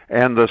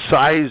and the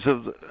size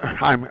of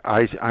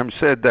I'm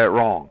said that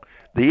wrong.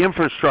 The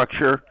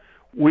infrastructure,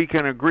 we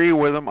can agree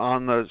with them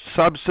on the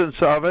substance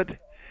of it,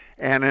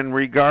 and in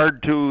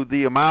regard to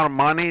the amount of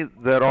money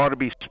that ought to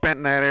be spent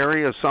in that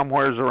area,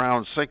 somewhere's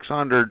around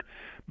 $600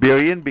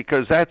 billion,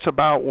 because that's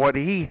about what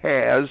he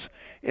has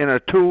in a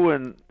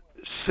 $2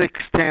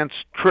 6/10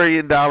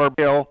 trillion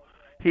bill.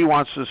 He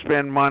wants to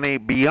spend money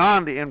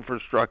beyond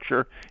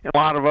infrastructure in a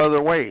lot of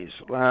other ways.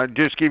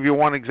 Just give you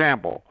one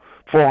example: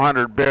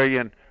 $400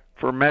 billion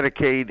for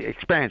Medicaid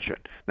expansion.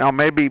 Now,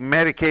 maybe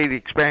Medicaid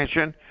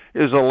expansion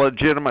is a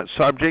legitimate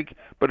subject,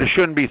 but it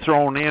shouldn't be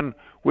thrown in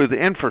with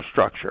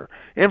infrastructure.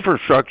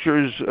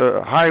 Infrastructure is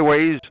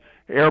highways,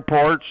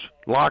 airports,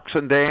 locks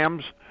and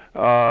dams,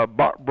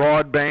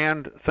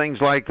 broadband,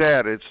 things like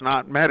that. It's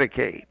not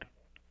Medicaid.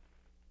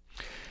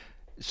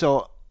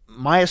 So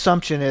my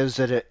assumption is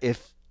that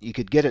if you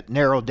could get it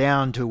narrowed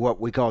down to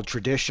what we call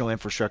traditional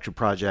infrastructure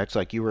projects,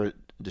 like you were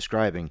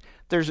describing,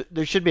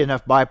 there should be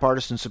enough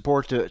bipartisan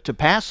support to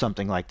pass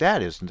something like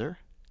that, isn't there?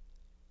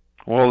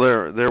 Well,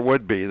 there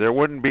would be. There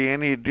wouldn't be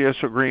any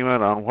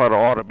disagreement on what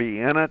ought to be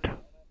in it.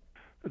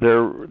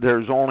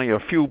 There's only a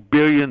few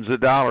billions of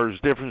dollars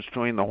difference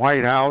between the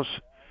White House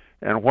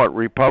and what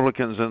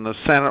Republicans in the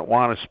Senate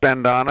want to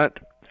spend on it.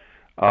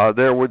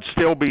 There would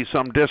still be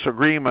some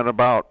disagreement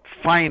about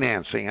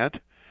financing it,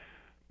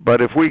 but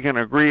if we can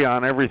agree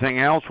on everything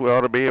else, we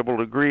ought to be able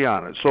to agree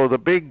on it. So the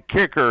big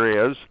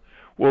kicker is,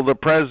 will the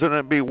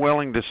president be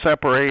willing to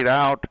separate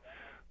out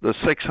the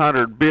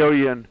 $600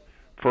 billion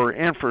for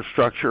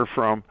infrastructure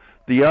from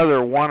the other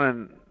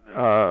 $1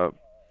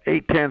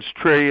 8/10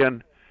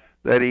 trillion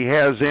that he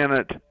has in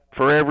it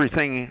for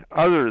everything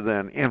other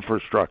than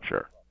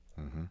infrastructure?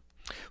 Mm-hmm.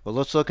 Well,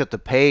 let's look at the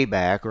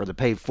payback or the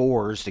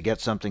pay-fors to get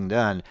something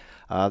done.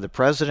 The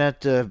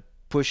president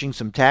pushing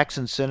some tax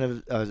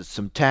incentive,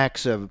 some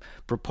tax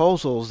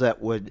proposals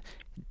that would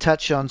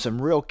touch on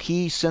some real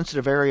key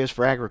sensitive areas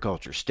for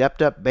agriculture: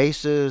 stepped-up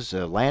bases,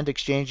 land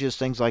exchanges,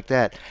 things like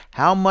that.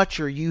 How much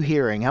are you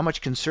hearing? How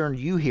much concern are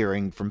you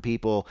hearing from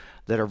people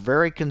that are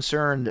very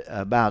concerned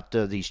about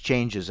these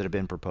changes that have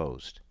been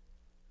proposed?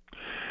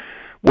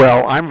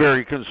 Well, I'm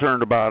very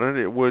concerned about it.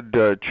 It would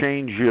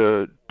change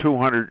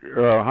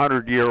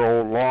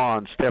 100-year-old law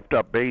on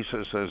stepped-up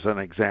basis, as an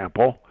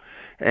example.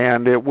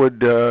 and it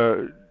would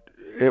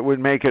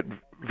make it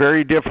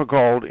very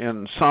difficult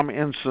in some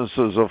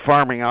instances of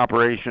farming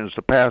operations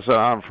to pass it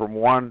on from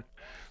one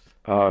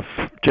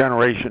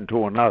generation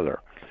to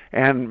another.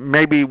 And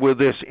maybe with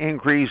this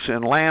increase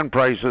in land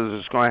prices,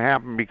 it's going to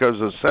happen because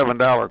of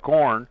 $7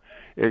 corn.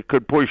 It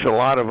could push a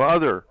lot of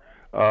other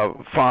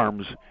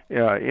farms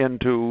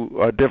into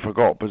a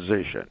difficult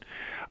position.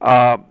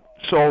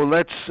 So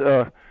let's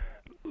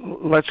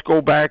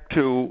go back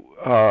to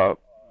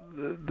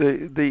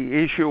the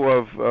issue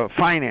of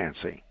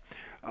financing.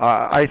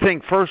 I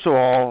think, first of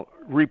all,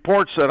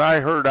 reports that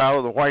I heard out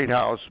of the White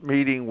House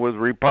meeting with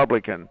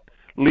Republican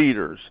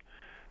leaders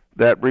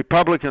that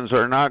Republicans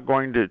are not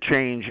going to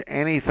change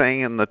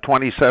anything in the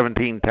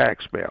 2017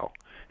 tax bill.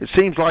 It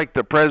seems like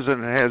the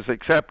president has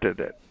accepted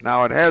it.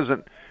 Now,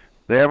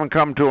 they haven't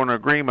come to an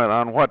agreement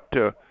on what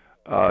to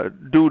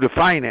do to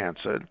finance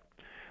it.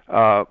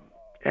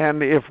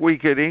 And if we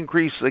could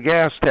increase the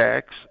gas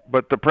tax,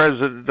 but the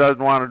president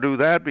doesn't want to do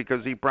that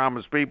because he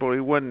promised people he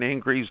wouldn't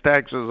increase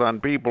taxes on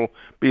people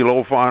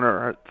below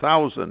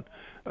 $400,000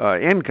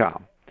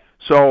 income.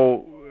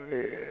 So,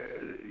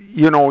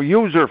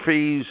 user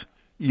fees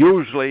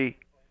usually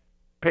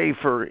pay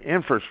for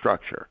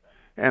infrastructure,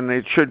 and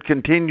it should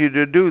continue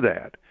to do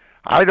that.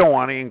 I don't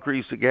want to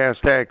increase the gas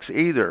tax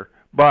either,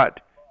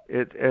 but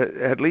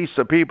at least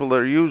the people that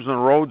are using the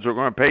roads are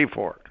going to pay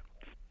for it.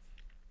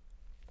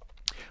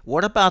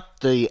 What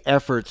about the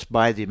efforts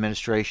by the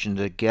administration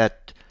to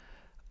get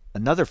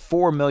another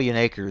 4 million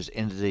acres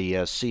into the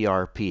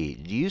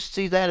CRP? Do you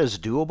see that as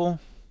doable?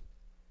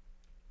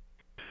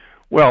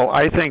 Well,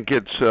 I think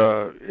it's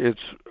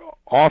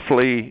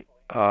awfully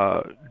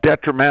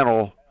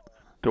detrimental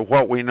to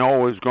what we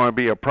know is going to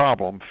be a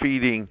problem,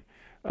 feeding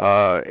 8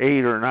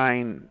 or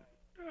 9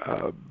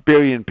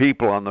 billion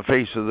people on the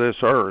face of this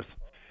earth.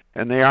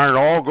 And they aren't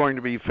all going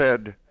to be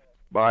fed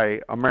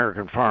by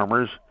American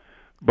farmers,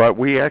 but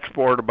we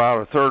export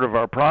about a third of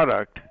our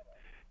product.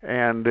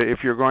 And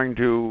if you're going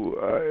to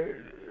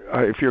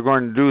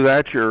do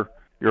that, you're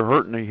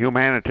hurting the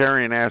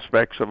humanitarian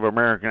aspects of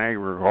American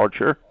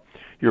agriculture.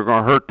 You're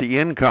going to hurt the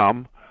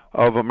income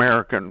of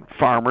American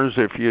farmers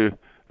if you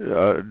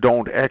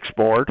don't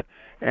export.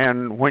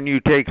 And when you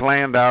take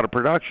land out of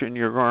production,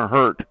 you're going to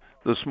hurt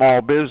the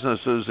small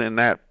businesses in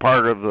that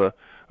part of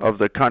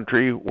the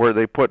country where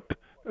they put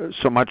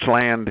so much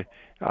land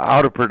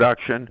out of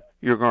production.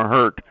 You're going to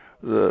hurt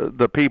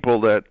the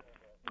people that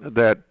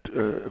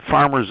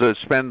farmers that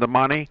spend the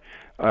money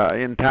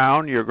in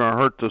town. You're going to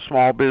hurt the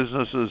small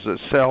businesses that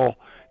sell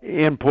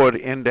input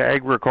into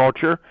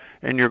agriculture,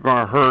 and you're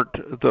going to hurt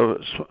the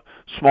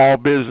small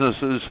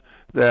businesses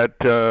that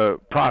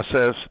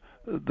process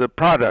the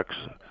products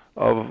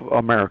of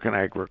American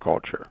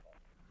agriculture.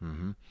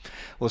 Mm-hmm.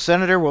 Well,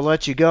 Senator, we'll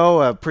let you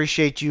go.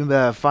 Appreciate you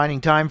finding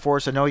time for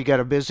us. I know you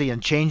got a busy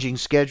and changing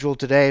schedule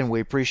today, and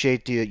we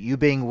appreciate you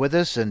being with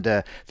us.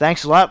 And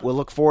thanks a lot. We'll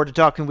look forward to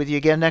talking with you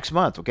again next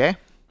month, okay?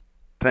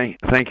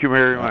 Thank you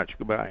very much.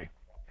 Goodbye.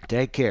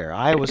 Take care.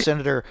 Iowa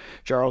Senator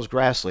Charles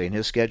Grassley, and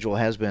his schedule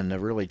has been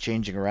really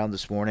changing around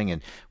this morning,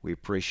 and we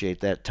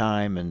appreciate that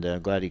time,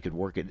 and glad he could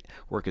work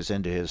us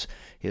into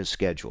his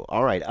schedule.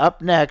 All right,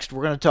 up next,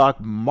 we're going to talk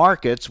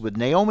markets with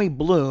Naomi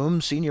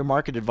Blohm, Senior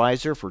Market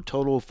Advisor for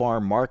Total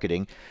Farm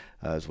Marketing,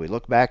 as we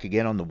look back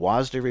again on the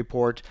WASDE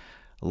report.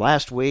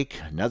 Last week,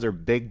 another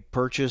big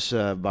purchase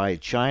by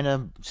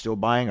China, still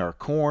buying our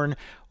corn.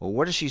 Well,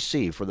 what does she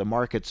see for the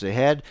markets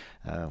ahead?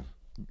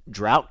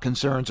 Drought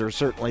concerns are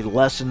certainly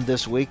lessened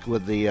this week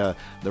with the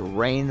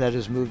rain that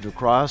has moved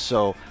across.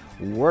 So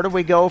where do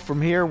we go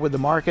from here with the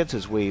markets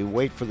as we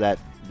wait for that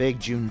big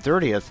June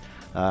 30th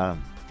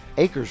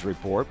acres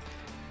report?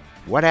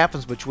 What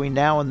happens between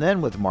now and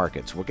then with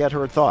markets? We'll get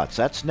her thoughts.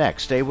 That's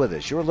next. Stay with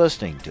us. You're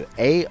listening to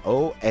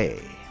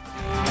AOA.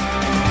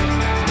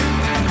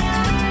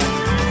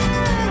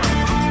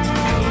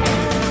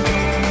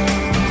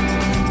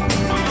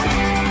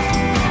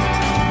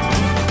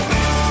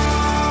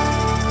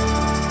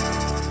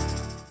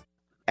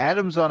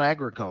 Adams on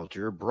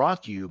Agriculture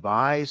brought to you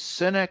by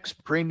Cenex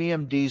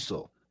Premium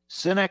Diesel.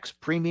 Cenex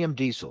Premium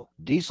Diesel,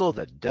 diesel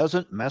that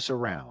doesn't mess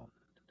around.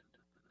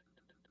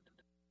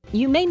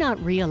 You may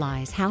not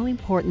realize how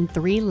important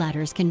 3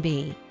 letters can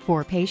be. For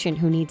a patient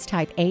who needs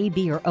type A,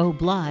 B, or O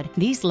blood,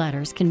 these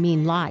letters can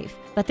mean life,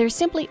 but there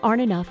simply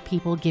aren't enough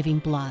people giving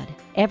blood.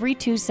 Every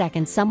 2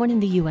 seconds, someone in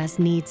the U.S.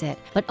 needs it,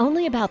 but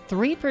only about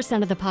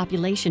 3% of the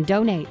population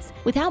donates.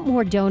 Without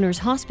more donors,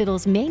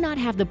 hospitals may not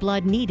have the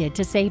blood needed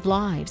to save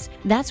lives.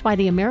 That's why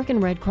the American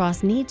Red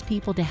Cross needs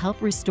people to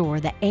help restore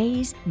the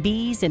A's,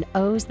 B's, and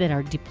O's that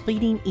are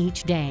depleting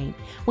each day.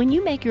 When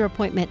you make your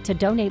appointment to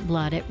donate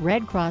blood at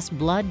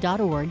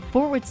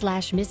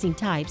redcrossblood.org/missing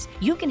types,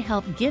 you can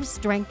help give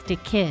strength to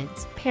kids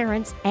kids,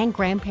 parents, and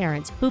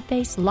grandparents who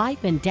face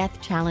life and death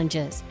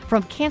challenges.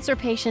 From cancer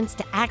patients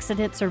to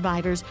accident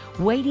survivors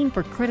waiting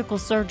for critical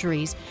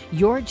surgeries,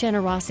 your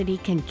generosity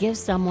can give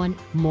someone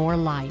more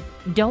life.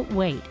 Don't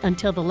wait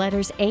until the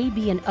letters A,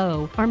 B, and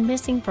O are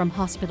missing from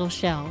hospital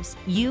shelves.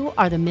 You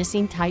are the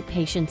missing type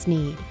patients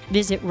need.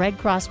 Visit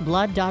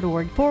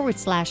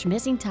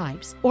redcrossblood.org/missing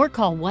types or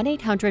call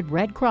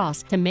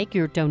 1-800-RED-CROSS to make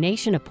your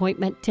donation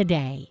appointment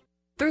today.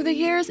 Through the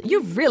years,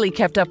 you've really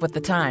kept up with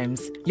the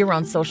times. You're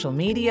on social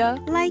media.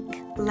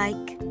 Like,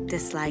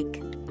 dislike,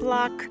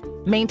 block.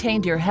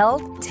 Maintained your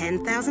health.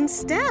 10,000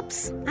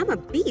 steps. I'm a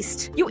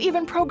beast. You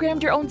even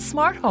programmed your own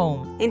smart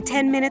home. In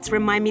 10 minutes,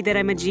 remind me that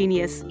I'm a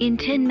genius. In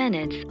 10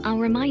 minutes, I'll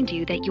remind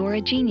you that you're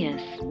a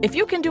genius. If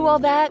you can do all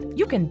that,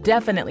 you can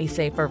definitely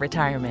save for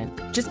retirement.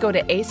 Just go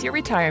to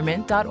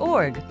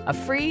aceyourretirement.org, a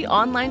free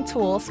online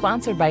tool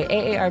sponsored by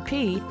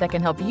AARP that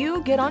can help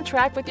you get on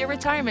track with your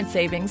retirement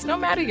savings no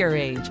matter your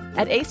age.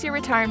 At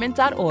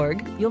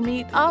aceyourretirement.org, you'll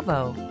meet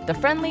Avo, the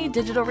friendly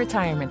digital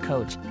retirement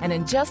coach, and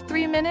in just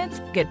 3 minutes,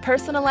 get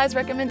personalized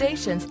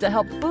recommendations to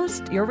help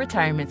boost your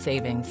retirement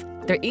savings.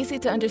 They're easy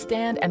to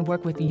understand and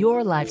work with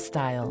your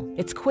lifestyle.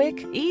 It's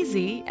quick,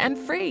 easy, and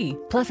free.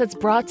 Plus, it's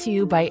brought to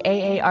you by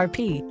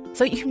AARP,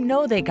 so you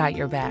know they got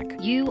your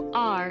back. You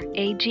are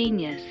a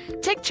genius.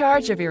 Take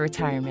charge of your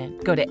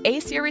retirement. Go to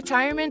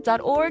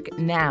aceyourretirement.org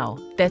now.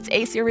 That's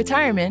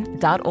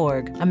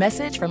aceyourretirement.org. A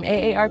message from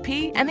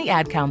AARP and the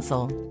Ad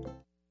Council.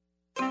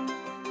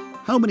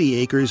 How many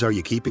acres are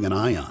you keeping an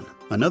eye on?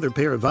 Another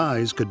pair of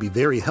eyes could be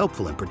very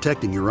helpful in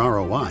protecting your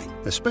ROI,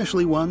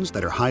 especially ones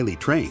that are highly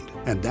trained.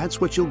 And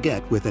that's what you'll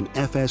get with an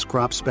FS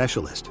Crop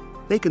Specialist.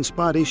 They can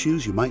spot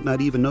issues you might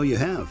not even know you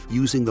have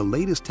using the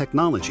latest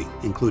technology,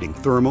 including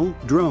thermal,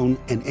 drone,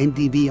 and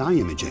NDVI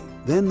imaging.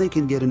 Then they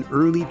can get an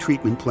early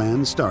treatment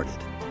plan started.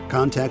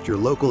 Contact your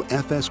local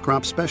FS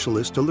Crop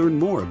Specialist to learn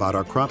more about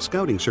our crop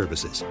scouting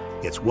services.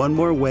 It's one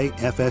more way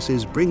FS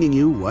is bringing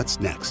you what's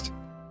next.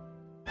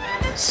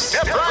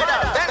 Step right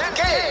up and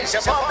gaze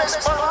upon this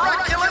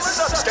miraculous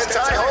substance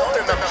I hold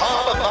in the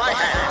palm of my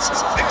hands.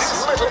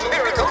 This little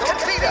miracle can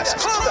feed us,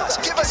 clothe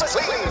us, give us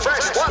clean,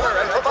 fresh water,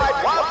 and provide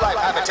wildlife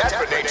habitat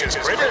for nature's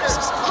critters.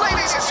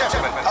 Ladies and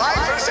gentlemen, I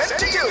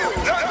present to you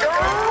the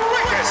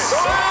greatest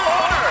soil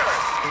on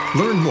earth.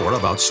 Learn more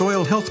about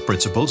soil health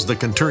principles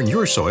that can turn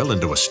your soil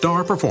into a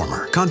star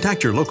performer.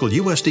 Contact your local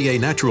USDA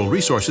Natural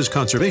Resources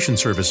Conservation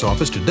Service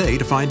office today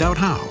to find out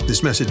how.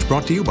 This message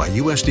brought to you by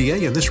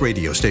USDA and this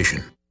radio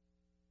station.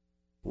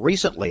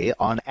 Recently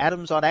on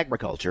Adams on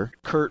Agriculture,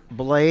 Kurt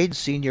Blade,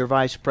 Senior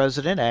Vice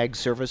President, Ag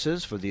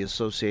Services for the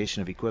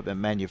Association of Equipment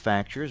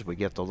Manufacturers. We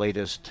get the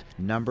latest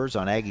numbers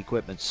on ag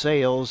equipment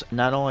sales.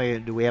 Not only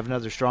do we have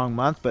another strong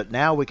month, but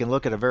now we can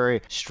look at a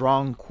very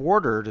strong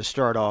quarter to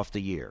start off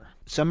the year.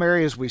 Some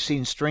areas we've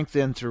seen strength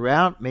in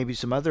throughout. Maybe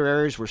some other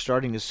areas we're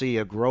starting to see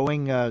a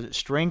growing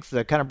strength.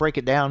 Kind of break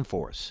it down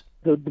for us.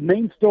 The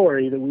main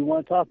story that we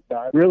want to talk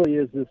about really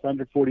is this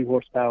under 40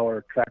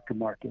 horsepower tractor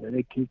market, and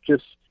it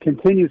just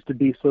continues to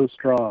be so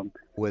strong.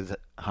 With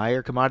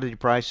higher commodity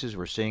prices,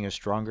 we're seeing a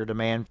stronger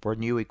demand for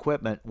new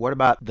equipment. What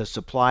about the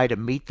supply to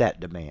meet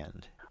that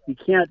demand? You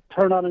can't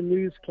turn on a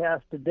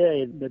newscast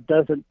today that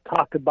doesn't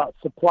talk about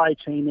supply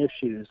chain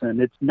issues,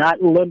 and it's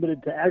not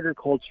limited to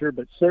agriculture,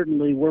 but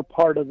certainly we're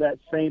part of that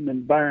same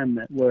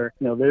environment where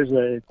there's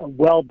a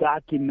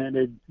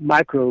well-documented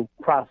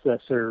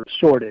microprocessor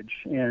shortage,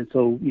 and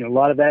so a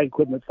lot of ag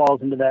equipment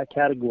falls into that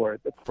category.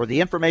 For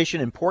the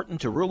information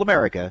important to rural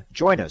America,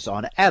 join us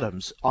on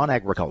Adams on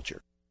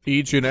Agriculture.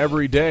 Each and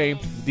every day,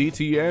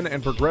 DTN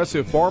and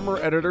Progressive Farmer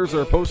editors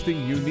are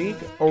posting unique,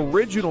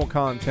 original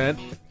content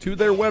to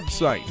their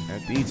website at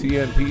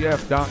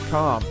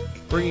dtnpf.com,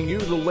 bringing you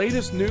the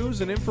latest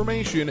news and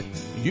information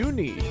you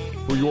need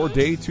for your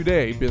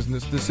day-to-day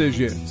business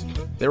decisions.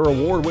 Their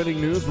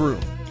award-winning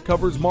newsroom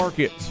covers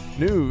markets,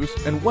 news,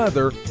 and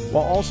weather,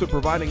 while also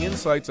providing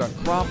insights on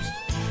crops,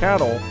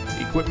 cattle,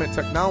 equipment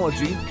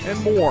technology, and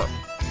more.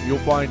 You'll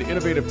find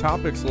innovative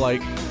topics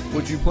like,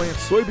 would you plant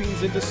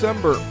soybeans in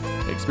December?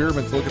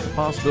 Experiments look at the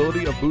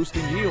possibility of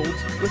boosting yields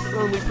with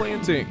early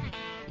planting.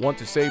 Want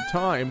to save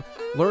time?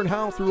 Learn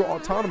how through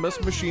autonomous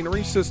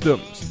machinery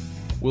systems.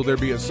 Will there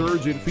be a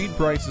surge in feed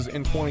prices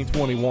in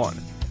 2021?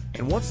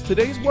 And what's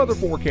today's weather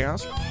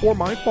forecast for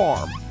my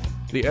farm?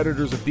 The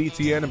editors of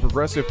DTN and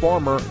Progressive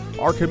Farmer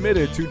are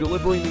committed to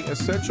delivering the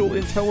essential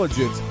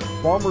intelligence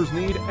farmers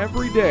need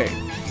every day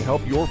to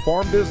help your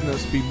farm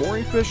business be more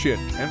efficient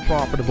and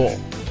profitable.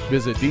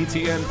 Visit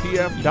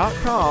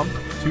dtnpf.com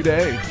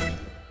today.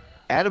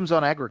 Adams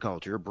on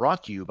Agriculture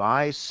brought to you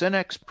by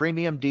Cenex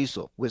Premium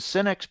Diesel. With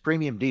Cenex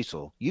Premium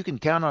Diesel, you can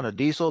count on a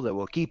diesel that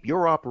will keep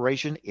your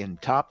operation in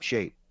top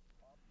shape.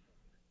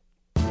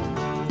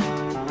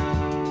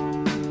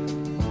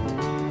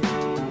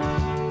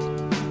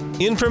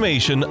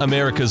 Information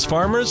America's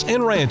farmers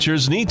and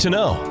ranchers need to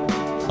know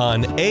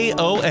on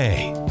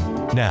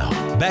AOA. Now,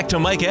 back to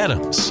Mike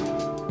Adams.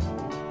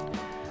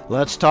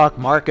 Let's talk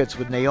markets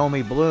with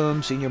Naomi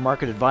Blohm, Senior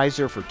Market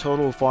Advisor for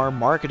Total Farm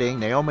Marketing.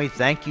 Naomi,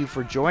 thank you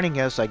for joining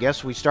us. I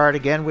guess we start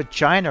again with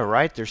China,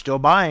 right? They're still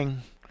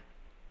buying.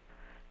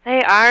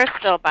 They are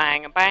still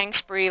buying. A buying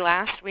spree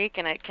last week,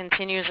 and it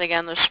continues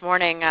again this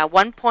morning.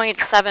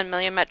 1.7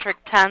 million metric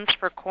tons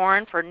for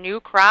corn for new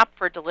crop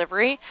for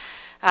delivery.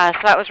 So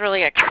that was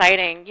really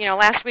exciting. You know,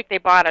 last week they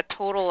bought a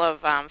total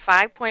of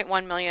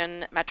 5.1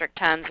 million metric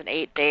tons in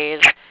 8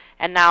 days,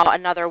 and now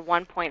another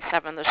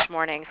 1.7 this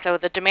morning. So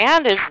the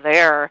demand is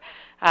there.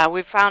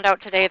 We found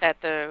out today that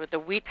the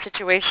wheat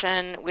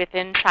situation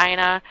within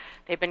China,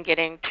 they've been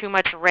getting too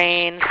much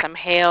rain, some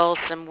hail,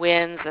 some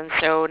winds, and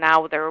so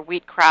now their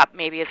wheat crop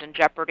maybe is in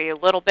jeopardy a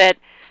little bit.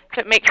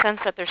 So it makes sense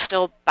that they're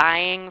still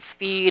buying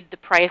feed, the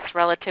price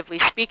relatively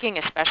speaking,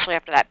 especially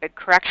after that big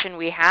correction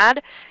we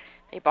had.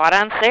 They bought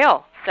on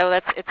sale. So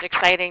it's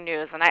exciting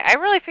news. And I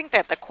really think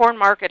that the corn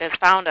market has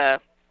found a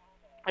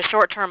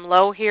short-term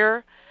low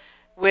here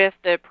with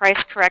the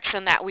price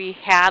correction that we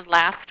had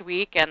last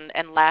week and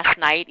last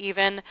night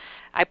even.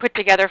 I put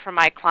together for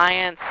my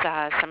clients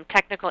some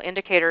technical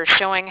indicators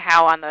showing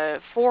how on the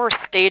 4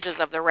 stages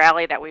of the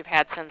rally that we've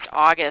had since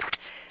August,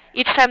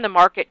 each time the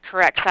market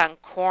corrects on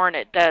corn,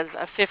 it does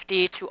a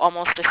 50 to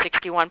almost a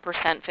 61%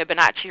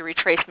 Fibonacci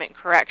retracement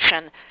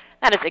correction.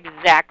 That is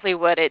exactly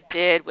what it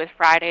did with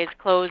Friday's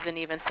close and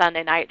even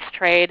Sunday night's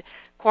trade.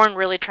 Corn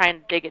really trying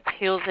to dig its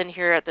heels in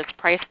here at this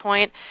price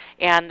point,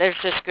 and there's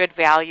just good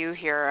value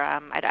here.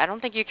 I don't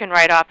think you can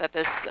write off that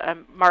this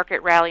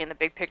market rally in the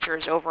big picture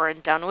is over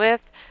and done with.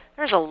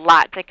 There's a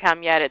lot to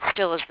come yet. It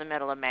still is the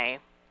middle of May.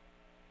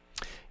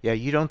 Yeah,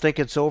 you don't think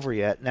it's over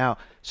yet. Now,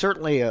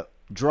 certainly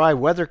dry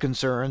weather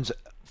concerns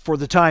for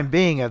the time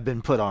being have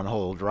been put on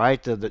hold,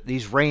 right?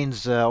 These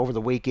rains over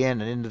the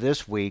weekend and into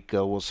this week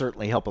will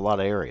certainly help a lot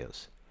of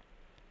areas.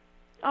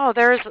 Oh,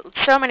 there's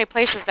so many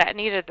places that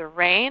needed the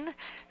rain.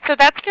 So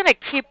that's going to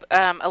keep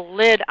a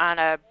lid on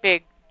a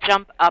big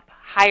jump up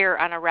higher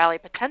on a rally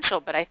potential.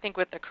 But I think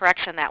with the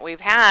correction that we've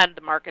had,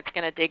 the market's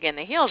going to dig in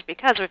the heels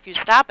because if you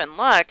stop and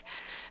look,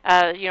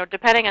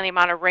 depending on the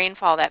amount of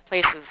rainfall that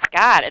place has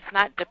got, it's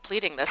not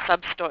depleting the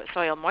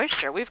subsoil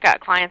moisture. We've got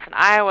clients in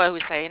Iowa who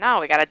say, no,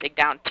 we got to dig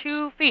down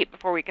 2 feet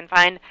before we can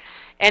find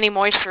any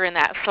moisture in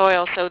that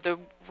soil. So the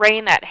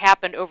rain that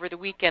happened over the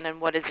weekend and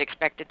what is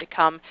expected to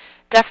come,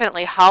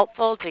 definitely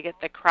helpful to get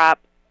the crop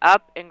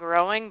up and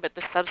growing, but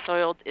the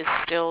subsoil is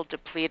still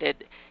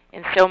depleted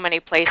in so many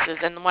places.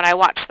 And when I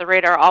watched the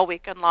radar all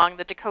weekend long,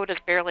 the Dakotas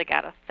barely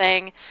got a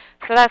thing.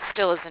 So that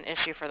still is an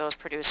issue for those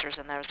producers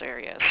in those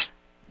areas.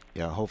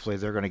 Yeah, hopefully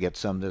they're going to get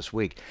some this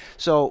week.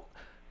 So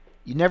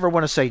you never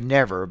want to say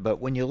never,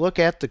 but when you look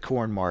at the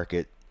corn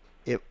market,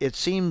 it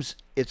seems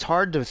it's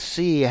hard to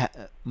see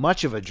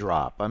much of a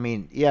drop. I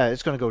mean, yeah,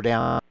 it's going to go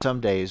down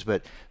some days,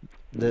 but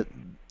the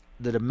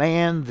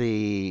demand,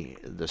 the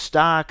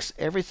stocks,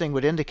 everything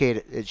would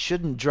indicate it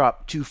shouldn't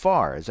drop too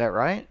far. Is that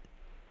right?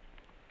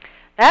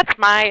 That's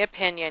my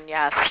opinion,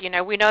 yes. You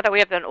know, we know that we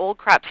have an old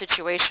crop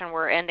situation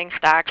where ending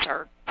stocks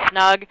are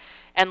snug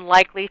and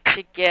likely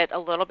to get a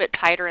little bit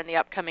tighter in the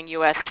upcoming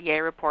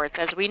USDA reports.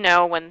 As we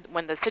know, when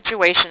the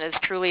situation is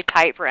truly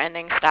tight for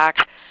ending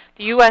stocks,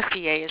 the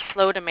USDA is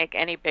slow to make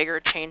any bigger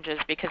changes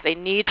because they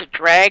need to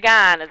drag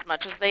on as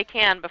much as they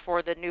can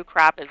before the new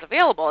crop is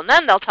available, and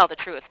then they'll tell the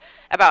truth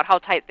about how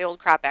tight the old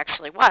crop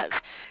actually was.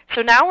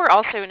 So now we're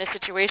also in a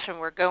situation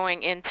where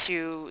going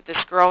into this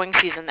growing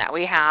season that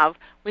we have,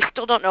 we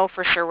still don't know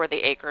for sure where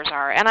the acres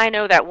are. And I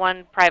know that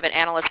one private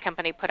analyst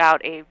company put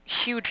out a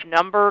huge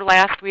number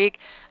last week.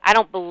 I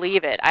don't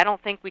believe it. I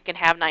don't think we can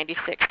have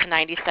 96 to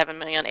 97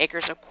 million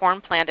acres of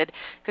corn planted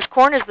because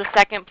corn is the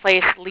second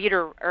place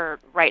leader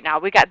right now.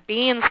 We got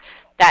beans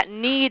that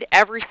need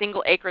every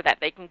single acre that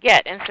they can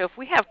get. And so if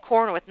we have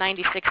corn with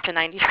 96 to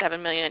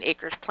 97 million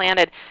acres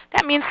planted,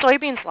 that means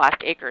soybeans lost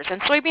acres.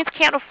 And soybeans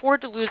can't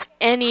afford to lose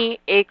any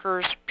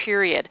acres,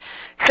 period.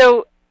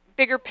 So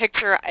bigger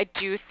picture, I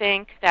do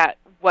think that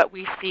what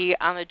we see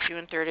on the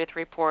June 30th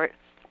report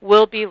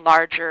will be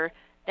larger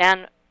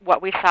than what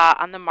we saw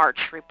on the March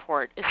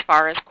report as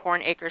far as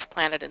corn acres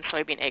planted and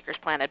soybean acres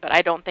planted, but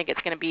I don't think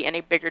it's going to be any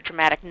bigger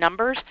dramatic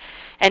numbers.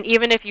 And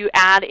even if you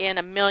add in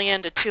 1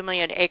 million to 2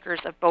 million acres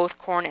of both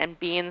corn and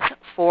beans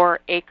for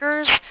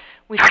acres,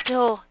 we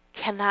still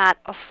cannot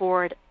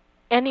afford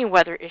any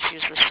weather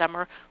issues this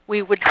summer.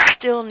 We would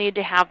still need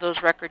to have those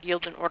record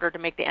yields in order to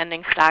make the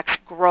ending stocks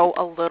grow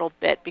a little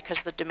bit because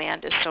the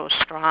demand is so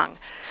strong.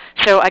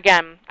 So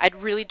again, I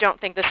really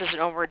don't think this is an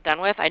over and done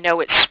with. I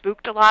know it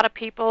spooked a lot of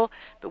people,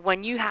 but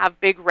when you have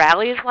big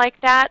rallies like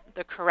that,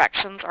 the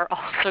corrections are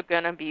also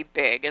going to be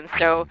big. And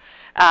so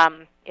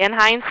in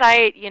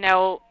hindsight, you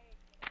know,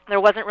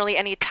 there wasn't really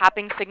any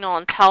topping signal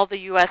until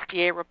the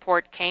USDA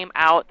report came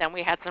out. Then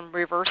we had some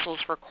reversals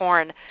for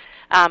corn.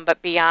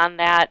 But beyond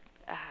that,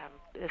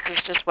 this is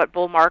just what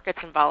bull markets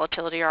and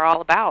volatility are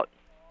all about.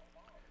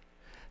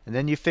 And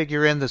then you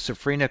figure in the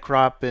safrinha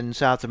crop in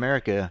South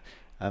America,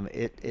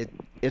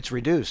 it's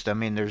reduced. I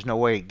mean, there's no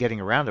way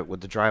getting around it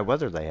with the dry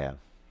weather they have.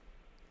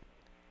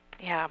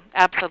 Yeah,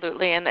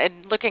 absolutely.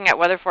 And looking at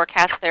weather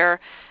forecasts there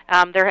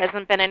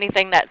hasn't been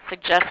anything that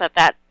suggests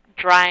that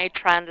dry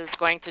trend is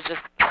going to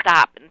just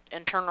stop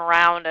and turn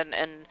around,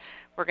 and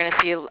we're going to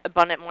see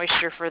abundant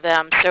moisture for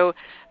them. So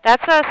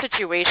that's a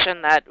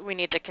situation that we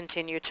need to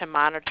continue to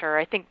monitor.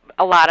 I think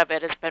a lot of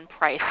it has been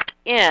priced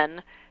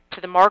in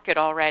to the market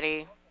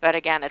already, but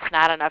again, it's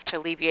not enough to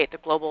alleviate the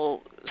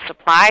global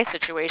supply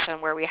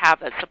situation where we have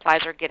that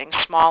supplies are getting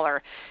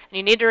smaller. And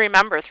you need to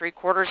remember,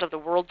 3/4 of the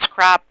world's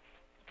crop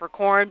for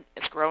corn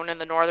is grown in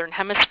the northern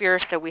hemisphere,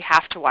 so we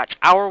have to watch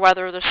our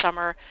weather this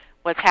summer,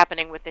 what's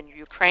happening within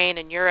Ukraine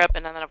and Europe,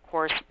 and then, of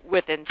course,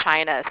 within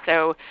China.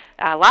 So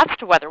lots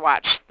to weather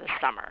watch this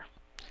summer.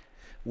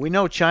 We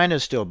know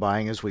China's still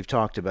buying, as we've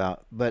talked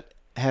about, but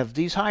have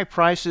these high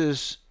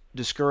prices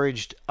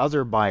discouraged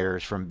other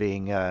buyers from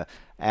being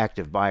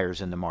active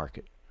buyers in the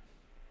market?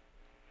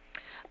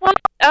 Well,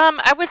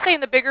 I would say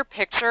in the bigger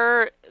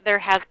picture, there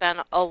has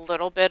been a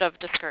little bit of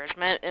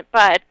discouragement,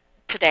 but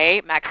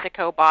today,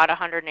 Mexico bought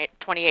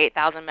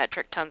 128,000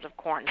 metric tons of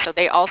corn, so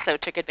they also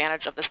took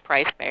advantage of this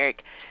price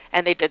break,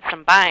 and they did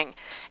some buying.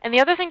 And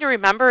the other thing to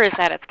remember is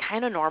that it's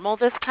kind of normal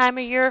this time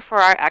of year for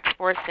our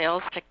export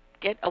sales to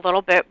get a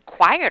little bit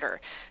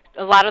quieter.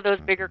 A lot of those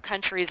bigger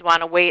countries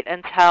want to wait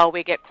until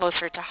we get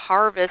closer to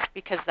harvest,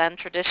 because then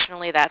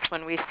traditionally that's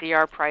when we see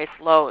our price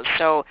lows.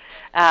 So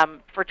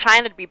for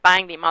China to be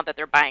buying the amount that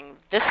they're buying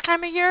this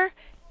time of year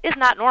is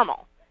not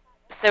normal.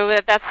 So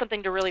that's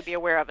something to really be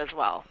aware of as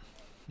well.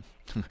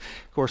 Of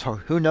course,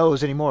 who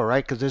knows anymore,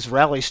 right? Because this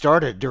rally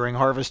started during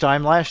harvest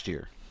time last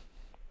year.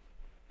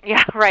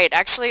 Yeah, right.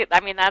 Actually, I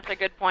mean, that's a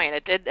good point.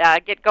 It did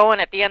get going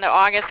at the end of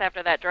August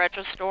after that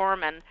derecho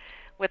storm and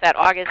with that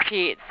August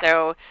heat.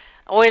 So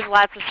always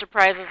lots of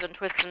surprises and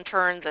twists and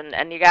turns,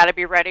 and you got to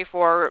be ready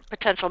for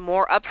potential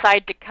more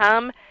upside to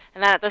come.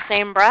 And then at the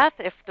same breath,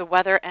 if the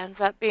weather ends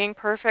up being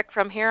perfect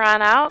from here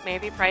on out,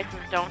 maybe prices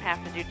don't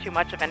have to do too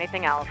much of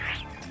anything else.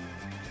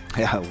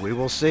 Yeah, we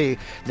will see.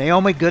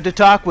 Naomi, good to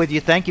talk with you.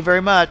 Thank you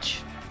very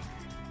much.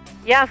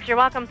 Yes, you're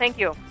welcome. Thank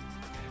you.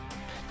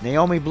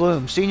 Naomi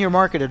Blohm, Senior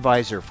Market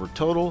Advisor for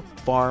Total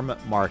Farm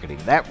Marketing.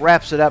 That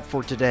wraps it up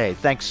for today.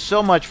 Thanks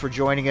so much for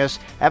joining us.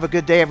 Have a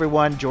good day,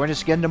 everyone. Join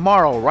us again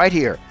tomorrow right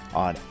here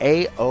on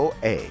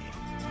AOA.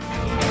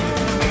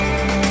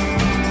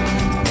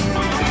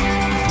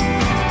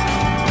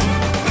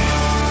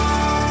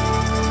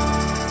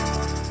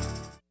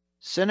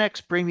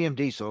 Cenex Premium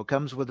Diesel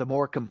comes with a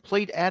more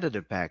complete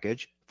additive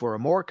package for a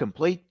more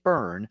complete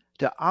burn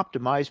to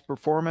optimize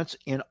performance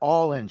in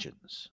all engines.